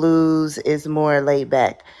 rhythm and blues is more laid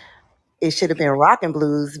back. It should have been rock and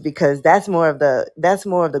blues because that's more of the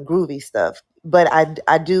groovy stuff. But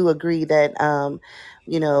I do agree that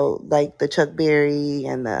like the Chuck Berry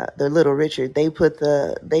and the Little Richard, they put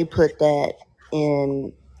that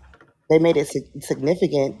in. They made it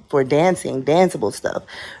significant for dancing, danceable stuff,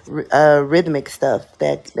 rhythmic stuff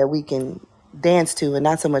that we can dance to and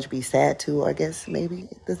not so much be sad to. I guess maybe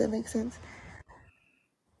does that make sense?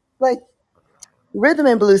 Like rhythm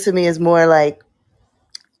and blues to me is more like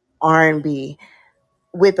R&B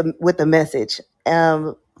with a message.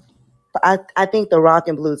 I think the rock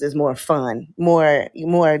and blues is more fun,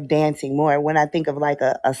 more dancing, more when I think of like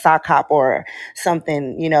a sock hop or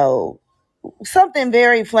something, something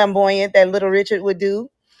very flamboyant that Little Richard would do,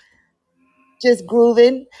 just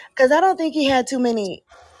grooving. Because I don't think he had too many.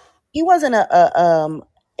 He wasn't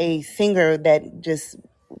a singer that just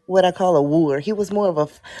what I call a wooer. He was more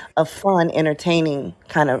of a fun, entertaining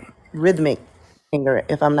kind of rhythmic singer,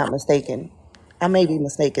 if I'm not mistaken. I may be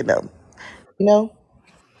mistaken though. You know.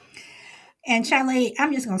 And Charlie,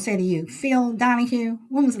 I'm just gonna say to you, Phil Donahue,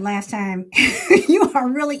 when was the last time you are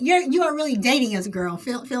really dating us, girl,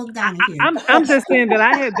 Phil Donahue. I'm just saying that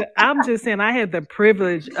I had the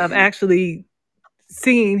privilege of actually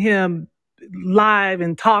seeing him live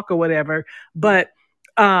and talk or whatever. But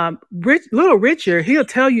Little Richard, he'll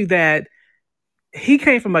tell you that he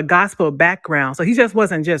came from a gospel background, so he just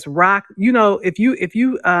wasn't just rock. If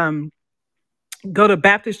you go to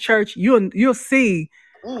Baptist church, you'll see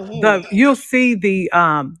the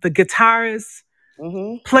guitarists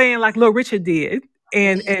playing like Little Richard did,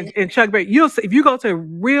 and Chuck Berry. You'll see, if you go to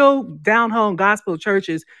real down home gospel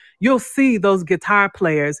churches, you'll see those guitar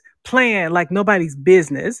players playing like nobody's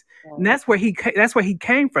business. And that's where he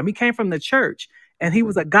came from. He came from the church, and he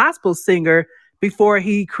was a gospel singer before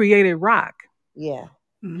he created rock. Yeah.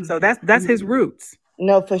 So that's his roots.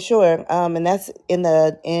 No, for sure. And that's in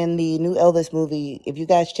the new Elvis movie. If you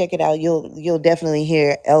guys check it out, you'll definitely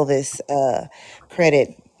hear Elvis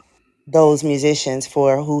credit those musicians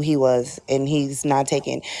for who he was, and he's not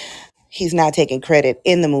taking credit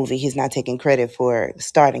in the movie. He's not taking credit for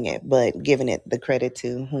starting it, but giving it the credit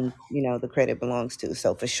to whom the credit belongs to.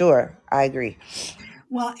 So for sure, I agree.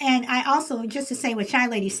 Well, and I also, just to say what Chai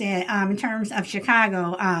Lady said, in terms of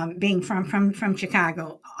Chicago, being from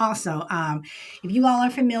Chicago, also, if you all are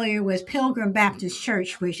familiar with Pilgrim Baptist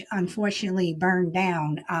Church, which unfortunately burned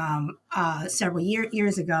down several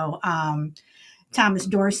years ago, Thomas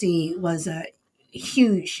Dorsey was a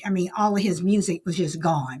huge. I mean, all of his music was just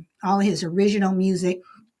gone. All of his original music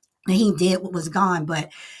that he did was gone, but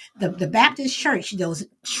the Baptist church, those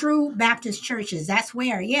true Baptist churches, that's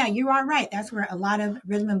where, yeah, you are right. That's where a lot of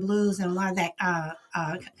rhythm and blues and a lot of that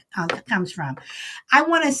comes from. I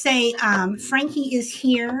want to say Frankie is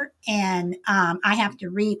here, and I have to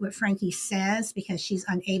read what Frankie says because she's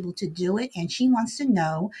unable to do it, and she wants to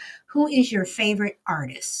know, who is your favorite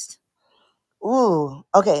artist? Ooh,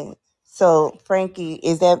 okay. So Frankie,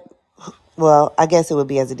 is that? Well, I guess it would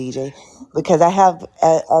be as a DJ because I have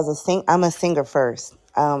I'm a singer first,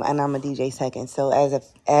 and I'm a DJ second. So as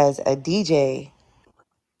a DJ,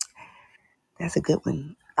 that's a good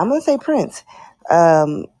one. I'm gonna say Prince.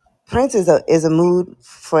 Prince is a mood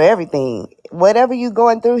for everything. Whatever you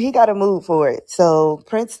going through, he got a mood for it. So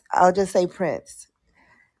Prince, I'll just say Prince.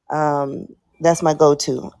 That's my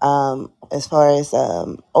go-to. As far as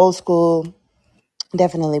old school,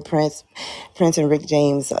 definitely Prince and Rick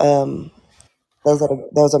James. Those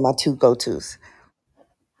are my two go-tos.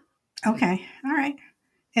 Okay, all right.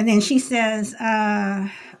 And then she says, no,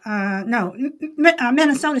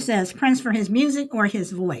 Minnesota says Prince for his music or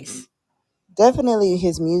his voice. Definitely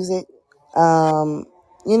his music. For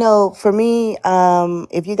me,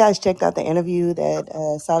 if you guys checked out the interview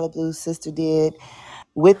that Solid Blues sister did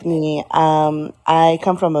with me, I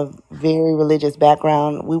come from a very religious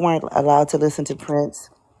background. We weren't allowed to listen to Prince.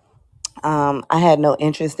 I had no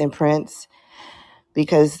interest in Prince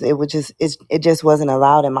because it just wasn't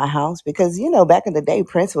allowed in my house because back in the day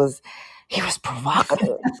Prince was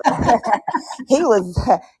provocative. he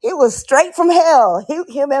was straight from hell.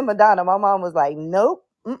 Him and Madonna. My mom was like, nope.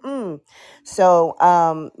 Mm-mm. So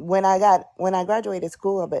when I graduated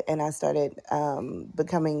school and I started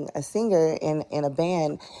becoming a singer in a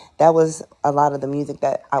band, that was a lot of the music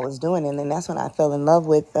that I was doing, and then that's when I fell in love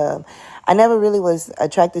with. I never really was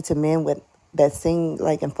attracted to men with that sing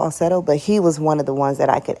like in falsetto, but he was one of the ones that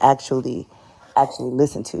I could actually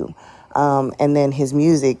listen to. And then his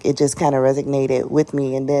music, it just kind of resonated with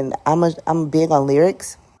me. And then I'm big on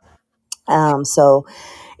lyrics. So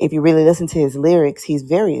if you really listen to his lyrics, he's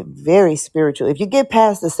very, very spiritual. If you get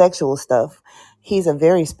past the sexual stuff, he's a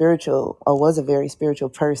very spiritual, or was a very spiritual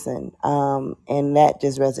person. And that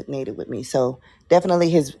just resonated with me. So definitely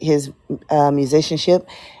his musicianship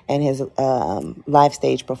and his live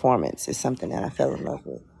stage performance is something that I fell in love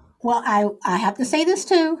with. Well, I have to say this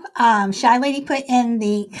too. Shy Lady put in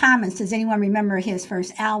the comments, does anyone remember his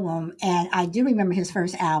first album? And I do remember his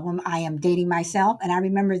first album, I Am Dating Myself. And I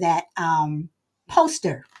remember that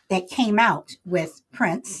poster that came out with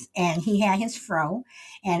Prince, and he had his fro,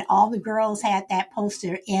 and all the girls had that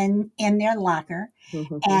poster in their locker.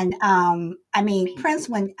 And I mean, Prince,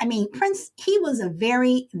 he was a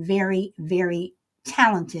very, very, very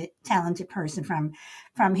talented person,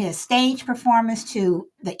 from his stage performance to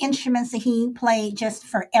the instruments that he played, just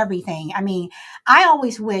for everything. I mean, I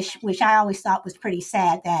always which I always thought was pretty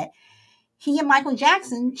sad, that he and Michael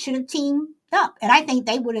Jackson should have teamed up, and I think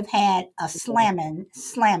they would have had a slamming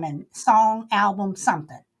song, album,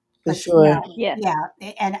 something. For But sure. Yes. yeah,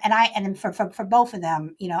 and for both of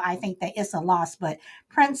them, I think that it's a loss. But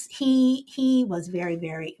Prince, he was very,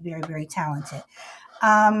 very, very, very talented.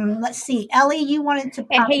 Let's see, Ellie, you wanted to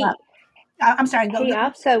And pop up. I'm sorry. Go.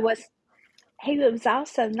 he was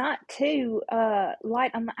also not too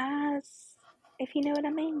light on the eyes, if you know what I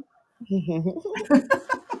mean.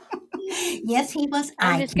 Yes, he was.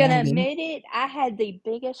 I'm just gonna admit it. I had the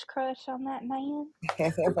biggest crush on that man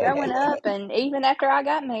growing up, and even after I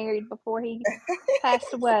got married, before he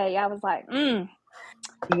passed away, I was like,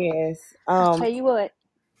 Yes. I'll tell you what.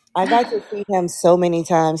 I got to see him so many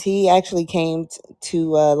times. He actually came to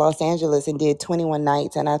Los Angeles and did 21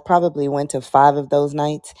 nights, and I probably went to 5 of those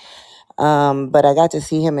nights. But I got to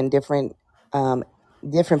see him in different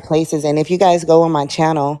places. And if you guys go on my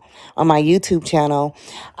channel, on my YouTube channel,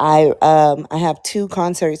 I have 2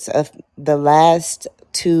 concerts of the last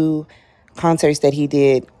 2 concerts that he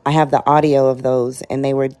did. I have the audio of those, and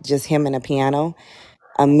they were just him and a piano.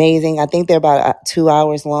 Amazing. I think they're about 2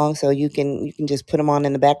 hours long, so you can just put them on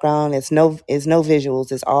in the background. It's no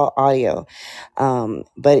visuals, it's all audio.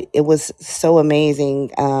 But it was so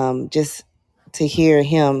amazing, just to hear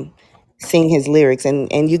him sing his lyrics,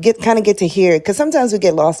 and you get to hear, because sometimes we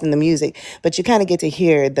get lost in the music, but you kind of get to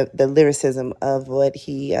hear the lyricism of what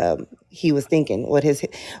he was thinking, what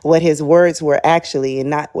his words were actually, and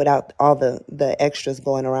not without all the extras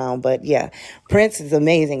going around. But yeah, Prince is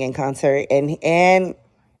amazing in concert, and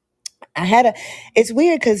it's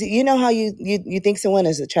weird, because you know how you think someone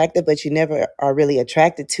is attractive, but you never are really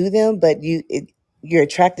attracted to them, but you're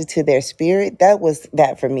attracted to their spirit. That was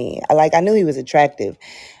that for me. I knew he was attractive,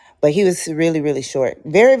 but he was really, really short.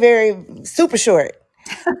 Very, very super short.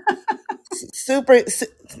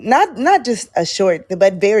 Not just a short,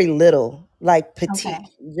 but very little, like petite, Okay.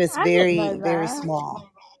 just I didn't very, know very that.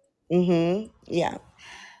 small. Yeah.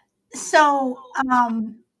 So,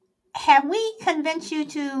 have we convinced you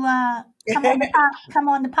to come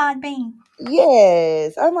on the Podbean?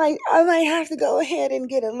 Yes, I might have to go ahead and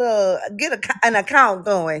get an account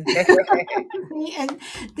going. And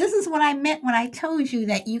this is what I meant when I told you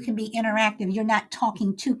that you can be interactive. You're not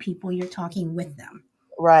talking to people; you're talking with them.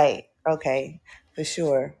 Right. Okay. For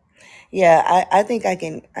sure. Yeah, I think I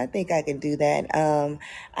can. I think I can do that.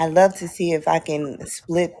 I'd love to see if I can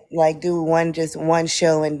split, like, do just one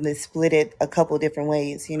show and then split it a couple different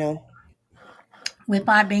ways. With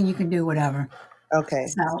Podbean, you can do whatever. Okay.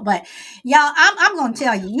 So, but y'all, I'm going to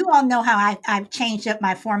tell you, you all know how I've changed up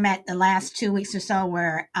my format the last 2 weeks or so,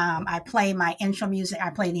 where I play my intro music, I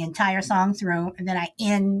play the entire song through, and then I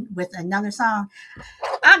end with another song.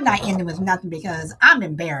 I'm not ending with nothing, because I'm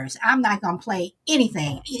embarrassed. I'm not going to play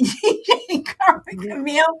anything. DJ Carmen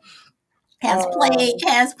Camille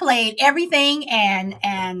has played everything, and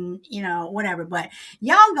whatever. But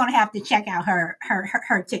y'all gonna have to check out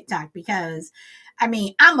her TikTok, because I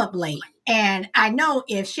mean, I'm up late, and I know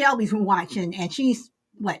if Shelby's watching, and she's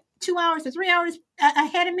what, 2 hours or 3 hours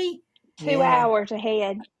ahead of me, 2 hours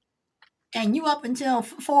ahead. and you up until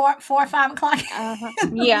 4 or 5 o'clock in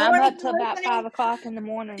the Yeah, I'm morning up till about listening. 5 o'clock in the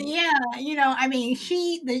morning. Yeah, I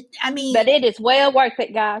mean, But it is well worth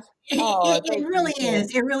it, guys. It really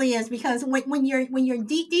is. It really is, because when you're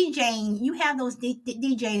DJing, you have those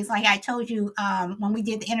DJs, like I told you when we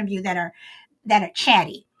did the interview, that are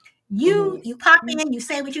chatty. You pop in, you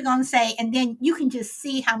say what you're going to say, and then you can just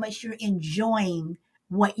see how much you're enjoying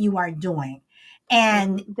what you are doing.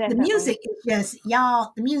 and the Definitely. music is just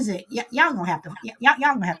y'all. The music, y'all gonna have to, y'all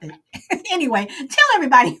gonna have to. Anyway, tell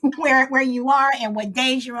everybody where you are and what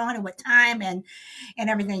days you're on and what time and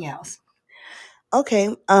everything else.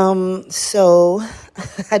 Okay. So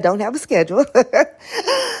I don't have a schedule.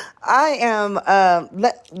 I am.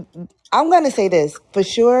 I'm gonna say this for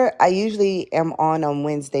sure. I usually am on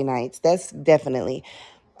Wednesday nights. That's definitely.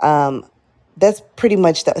 Um, that's pretty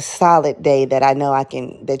much the solid day that I know I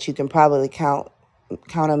can. That you can probably count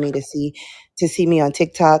on me to see me on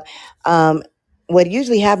TikTok. Um, what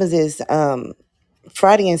usually happens is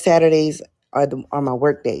Friday and Saturdays are my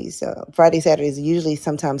work days. Friday, Saturdays, usually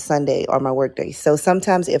sometimes Sunday are my work days. So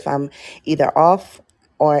sometimes if I'm either off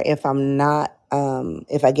or if I'm not,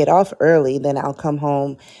 if I get off early, then I'll come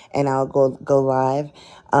home and I'll go live.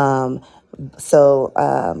 Um, so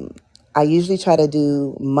I usually try to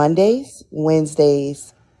do Mondays,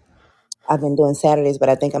 Wednesdays. I've been doing Saturdays, but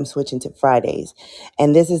I think I'm switching to Fridays.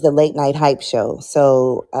 And this is the late night hype show.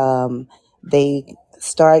 So they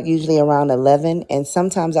start usually around 11, and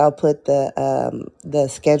sometimes I'll put the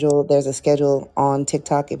schedule. There's a schedule on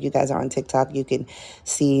TikTok. If you guys are on TikTok, you can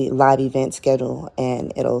see live event schedule,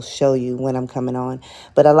 and it'll show you when I'm coming on.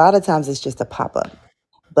 But a lot of times it's just a pop up.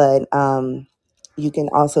 But you can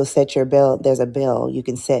also set your bell. There's a bell. You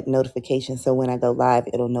can set notifications, so when I go live,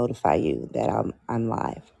 it'll notify you that I'm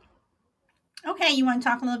live. Okay, you want to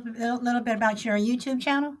talk a little bit about your YouTube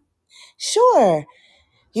channel? Sure.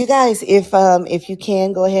 You guys, if you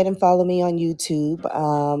can go ahead and follow me on YouTube.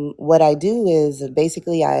 What I do is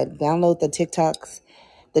basically I download the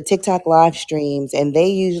TikTok live streams, and they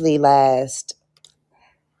usually last.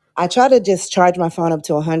 I try to just charge my phone up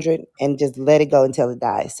to 100 and just let it go until it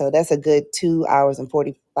dies. So that's a good 2 hours and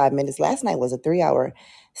 45 minutes. Last night was a 3 hour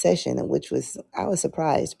session, which I was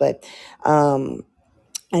surprised, but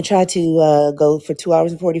I try to go for 2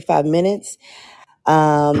 hours and 45 minutes.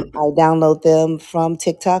 I download them from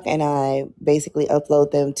TikTok and I basically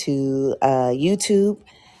upload them to YouTube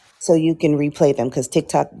so you can replay them because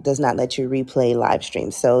TikTok does not let you replay live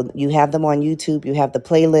streams. So you have them on YouTube, you have the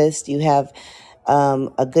playlist, you have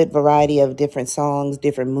a good variety of different songs,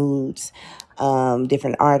 different moods,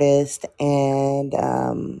 different artists, and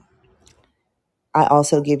I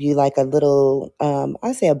also give you like a little,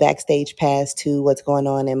 I say a backstage pass to what's going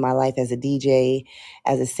on in my life as a DJ,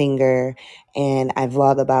 as a singer, and I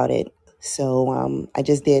vlog about it. So I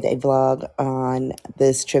just did a vlog on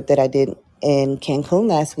this trip that I did in Cancun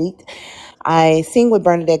last week. I sing with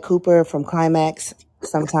Bernadette Cooper from Climax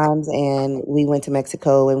sometimes, and we went to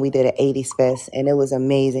Mexico and we did an 80s fest, and it was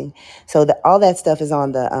amazing. So all that stuff is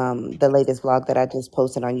on the latest vlog that I just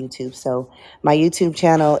posted on YouTube. So my YouTube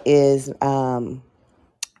channel is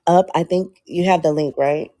up. I think you have the link,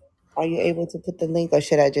 right? Are you able to put the link, or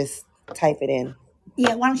should I just type it in?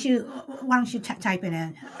 Yeah, why don't you type it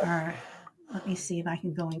in, or let me see if I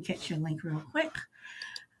can go and catch your link real quick.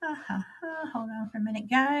 Hold on for a minute,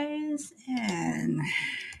 guys, and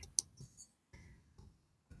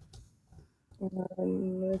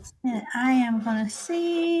I am gonna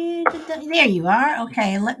see. There you are.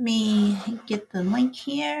 Okay, let me get the link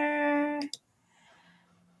here.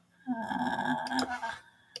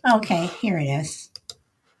 Okay, here it is.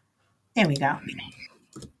 There we go.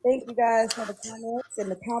 Thank you guys for the comments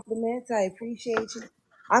and the compliments. I appreciate you.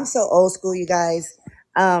 I'm so old school, you guys.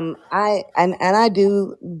 I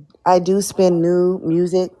do spin new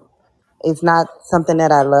music. It's not something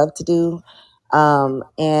that I love to do.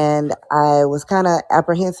 And I was kind of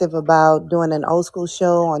apprehensive about doing an old school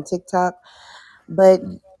show on TikTok, but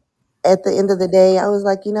at the end of the day, I was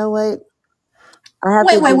like, you know what? I have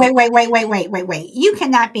to Wait, wait, just. wait, wait, wait, wait, wait, wait, wait. You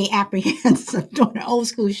cannot be apprehensive doing an old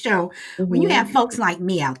school show when you Mhm. have folks like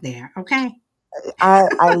me out there, okay?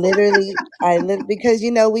 Because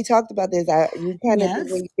we talked about this. You kind of think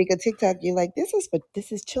Yes. when you think of TikTok, you're like, this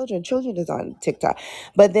is children. Children is on TikTok.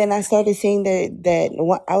 But then I started seeing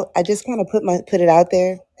I just kind of put it out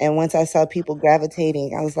there, and once I saw people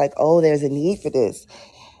gravitating, I was like, oh, there's a need for this.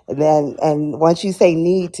 And once you say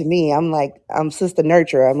need to me, I'm like, I'm Sister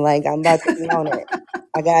Nurture. I'm like, I'm about to be on it.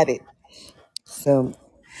 I got it. So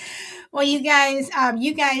Well, you guys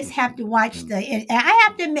have to watch and I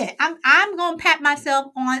have to admit, I'm gonna pat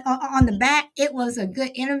myself on the back. It was a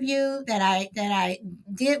good interview that I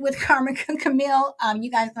did with Carmen Camille.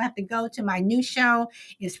 You guys gonna have to go to my new show.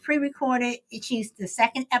 It's pre-recorded. She's the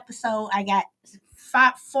second episode. I got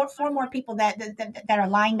four more people that are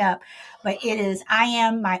lined up, but it is I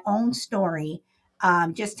am my own story.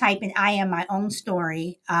 Just type in I am my own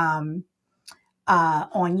story.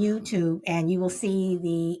 On YouTube, and you will see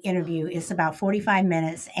the interview. It's about 45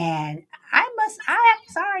 minutes, and I'm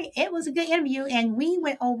sorry, it was a good interview, and we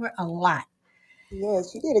went over a lot.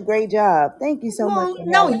 Yes, you did a great job. Thank you so much Well,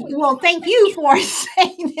 for no, having me. well, thank you for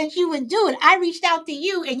saying that you would do it. I reached out to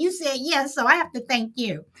you and you said yes, so I have to thank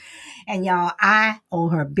you. And y'all, I owe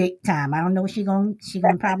her big time. I don't know what she gonna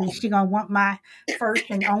want my first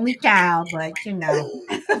and only child, but you know.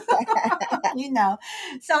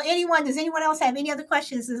 So does anyone else have any other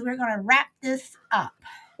questions as we're gonna wrap this up?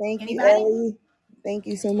 Thank you, Anybody? Ellie. Thank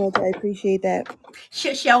you so much. I appreciate that.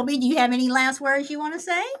 Shelby, do you have any last words you want to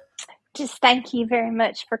say? Just thank you very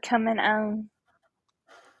much for coming on.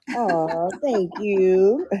 Oh, thank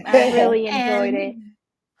you. I really enjoyed it.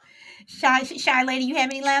 And shy lady, you have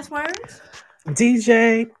any last words?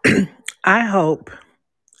 DJ, I hope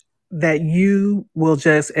that you will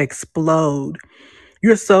just explode.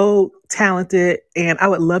 You're so talented, and I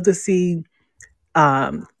would love to see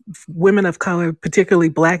um, women of color, particularly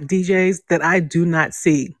Black DJs, that I do not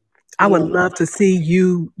see. I would Yeah. love to see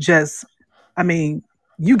you just, I mean,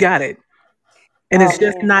 you got it. And Oh it's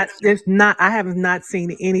just man. not, there's not, I have not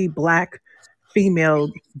seen any Black female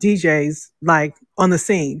DJs like on the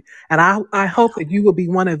scene. And I hope that you will be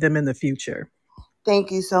one of them in the future.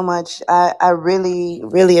 Thank you so much. I really,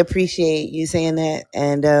 really appreciate you saying that.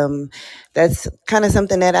 And that's kind of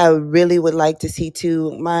something that I really would like to see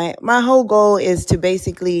too. My whole goal is to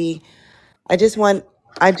basically I just want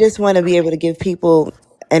I just want to be able to give people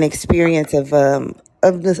an experience of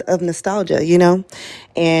nostalgia, you know?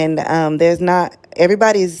 And there's not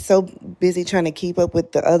everybody's so busy trying to keep up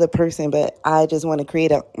with the other person, but I just want to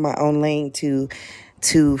create my own lane to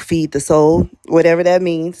feed the soul, whatever that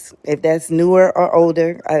means. If that's newer or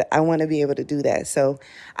older, I want to be able to do that. So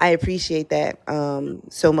I appreciate that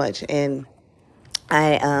so much, and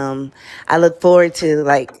I look forward to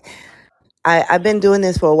like I've been doing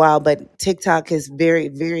this for a while, but TikTok is very,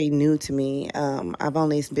 very new to me. I've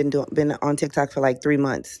only been on TikTok for like 3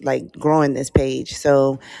 months, like growing this page.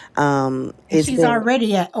 So And it's she's been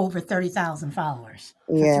already at over 30,000 followers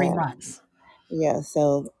for yeah, 3 months. yeah.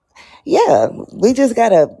 So yeah, we just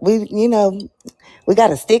gotta we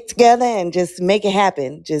gotta stick together and just make it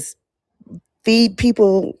happen. Just feed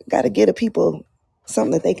people. Gotta get a people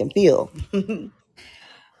something that they can feel.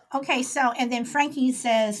 Okay, so and then Frankie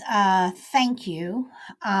says, thank you.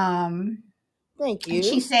 Thank And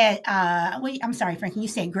she you. said, I'm sorry, Frankie, you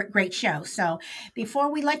said great show. So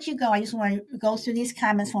before we let you go, I just want to go through these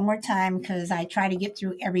comments one more time because I try to get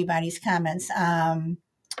through everybody's comments. Uh,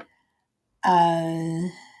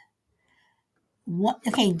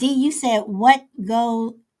 okay, D, you said, what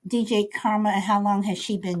go DJ Karma and how long has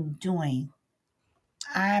she been doing?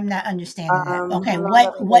 I'm not understanding that. Okay, How long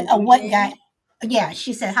have I been what guy? DJing? Yeah,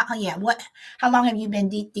 she said, how long have you been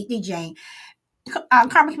DJing?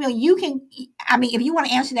 Carmen Camille, you can. I mean, if you want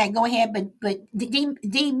to answer that, go ahead. But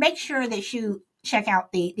D, make sure that you check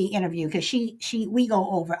out the interview because we go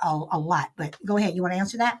over a lot. But go ahead. You want to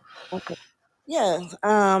answer that? Okay. Yeah.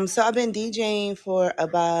 So I've been DJing for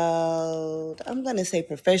about, I'm gonna say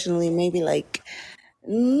professionally, maybe like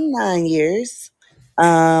 9 years.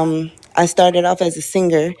 I started off as a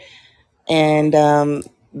singer and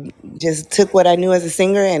just took what I knew as a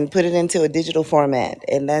singer and put it into a digital format,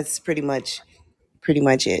 and that's pretty much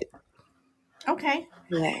it. Okay.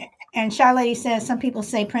 Yeah. And Shy Lady says some people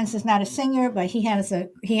say Prince is not a singer, but he had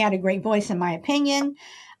a great voice in my opinion.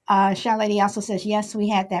 Shy Lady also says yes, we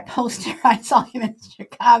had that poster. I saw him in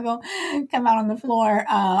Chicago come out on the floor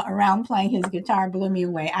around playing his guitar, blew me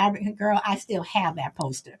away. I still have that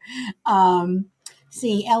poster. Um,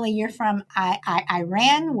 see, Ellie, you're from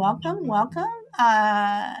Iran. Welcome, welcome.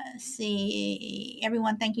 See,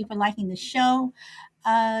 everyone, thank you for liking the show.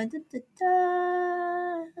 Da, da,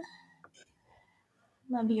 da.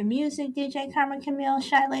 Love your music, DJ Carmen Camille.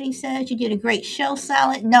 Shy Lady says you did a great show,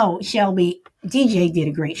 Salad. No, Shelby, DJ did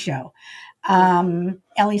a great show.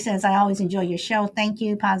 Ellie says, I always enjoy your show. Thank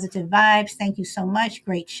you. Positive vibes. Thank you so much.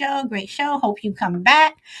 Great show. Great show. Hope you come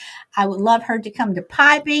back. I would love her to come to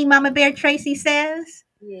Podbean, Mama Bear Tracy says.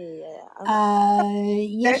 Yeah.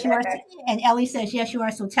 Yes, you are. And Ellie says, yes, you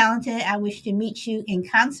are so talented. I wish to meet you in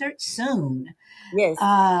concert soon. Yes.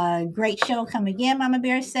 Great show. Come again, Mama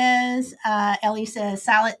Bear says. Ellie says,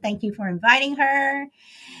 solid. Thank you for inviting her.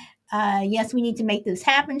 Yes, we need to make this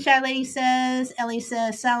happen, Shy Lady says. Ellie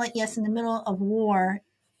says, solid. Yes, in the middle of war,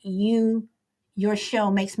 your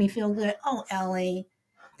show makes me feel good. Oh, Ellie,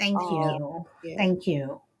 thank Oh, you. yeah. Thank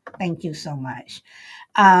you. Thank you so much.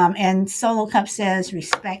 And Solo Cup says,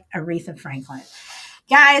 respect Aretha Franklin.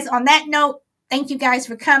 Guys, on that note, Thank you guys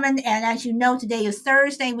for coming. And as you know, today is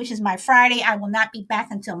Thursday, which is my Friday. I will not be back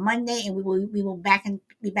until Monday, and we will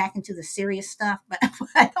be back into the serious stuff. But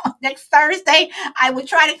next Thursday, I will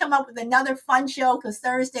try to come up with another fun show because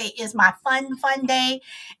Thursday is my fun day.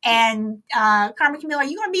 And Carmen Camille, are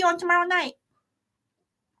you going to be on tomorrow night?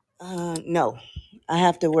 No, I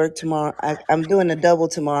have to work tomorrow. I'm doing a double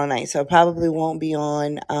tomorrow night, so I probably won't be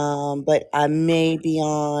on. But I may be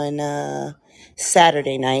on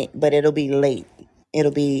Saturday night, but it'll be late.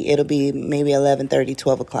 It'll be maybe 11:30,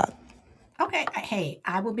 12 o'clock. Okay. Hey,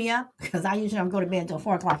 I will be up because I usually don't go to bed until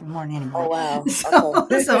 4 o'clock in the morning anyway. Oh wow. So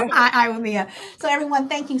I will be up. So everyone,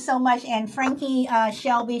 thank you so much. And Frankie,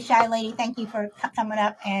 Shelby, Shy Lady, thank you for coming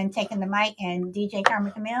up and taking the mic. And DJ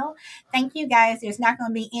Carmen Camille, thank you guys. There's not going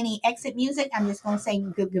to be any exit music. I'm just going to say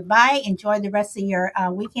goodbye. Enjoy the rest of your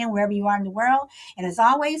weekend wherever you are in the world. And as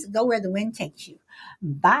always, go where the wind takes you.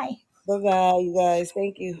 Bye. Bye-bye, you guys.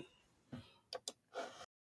 Thank you.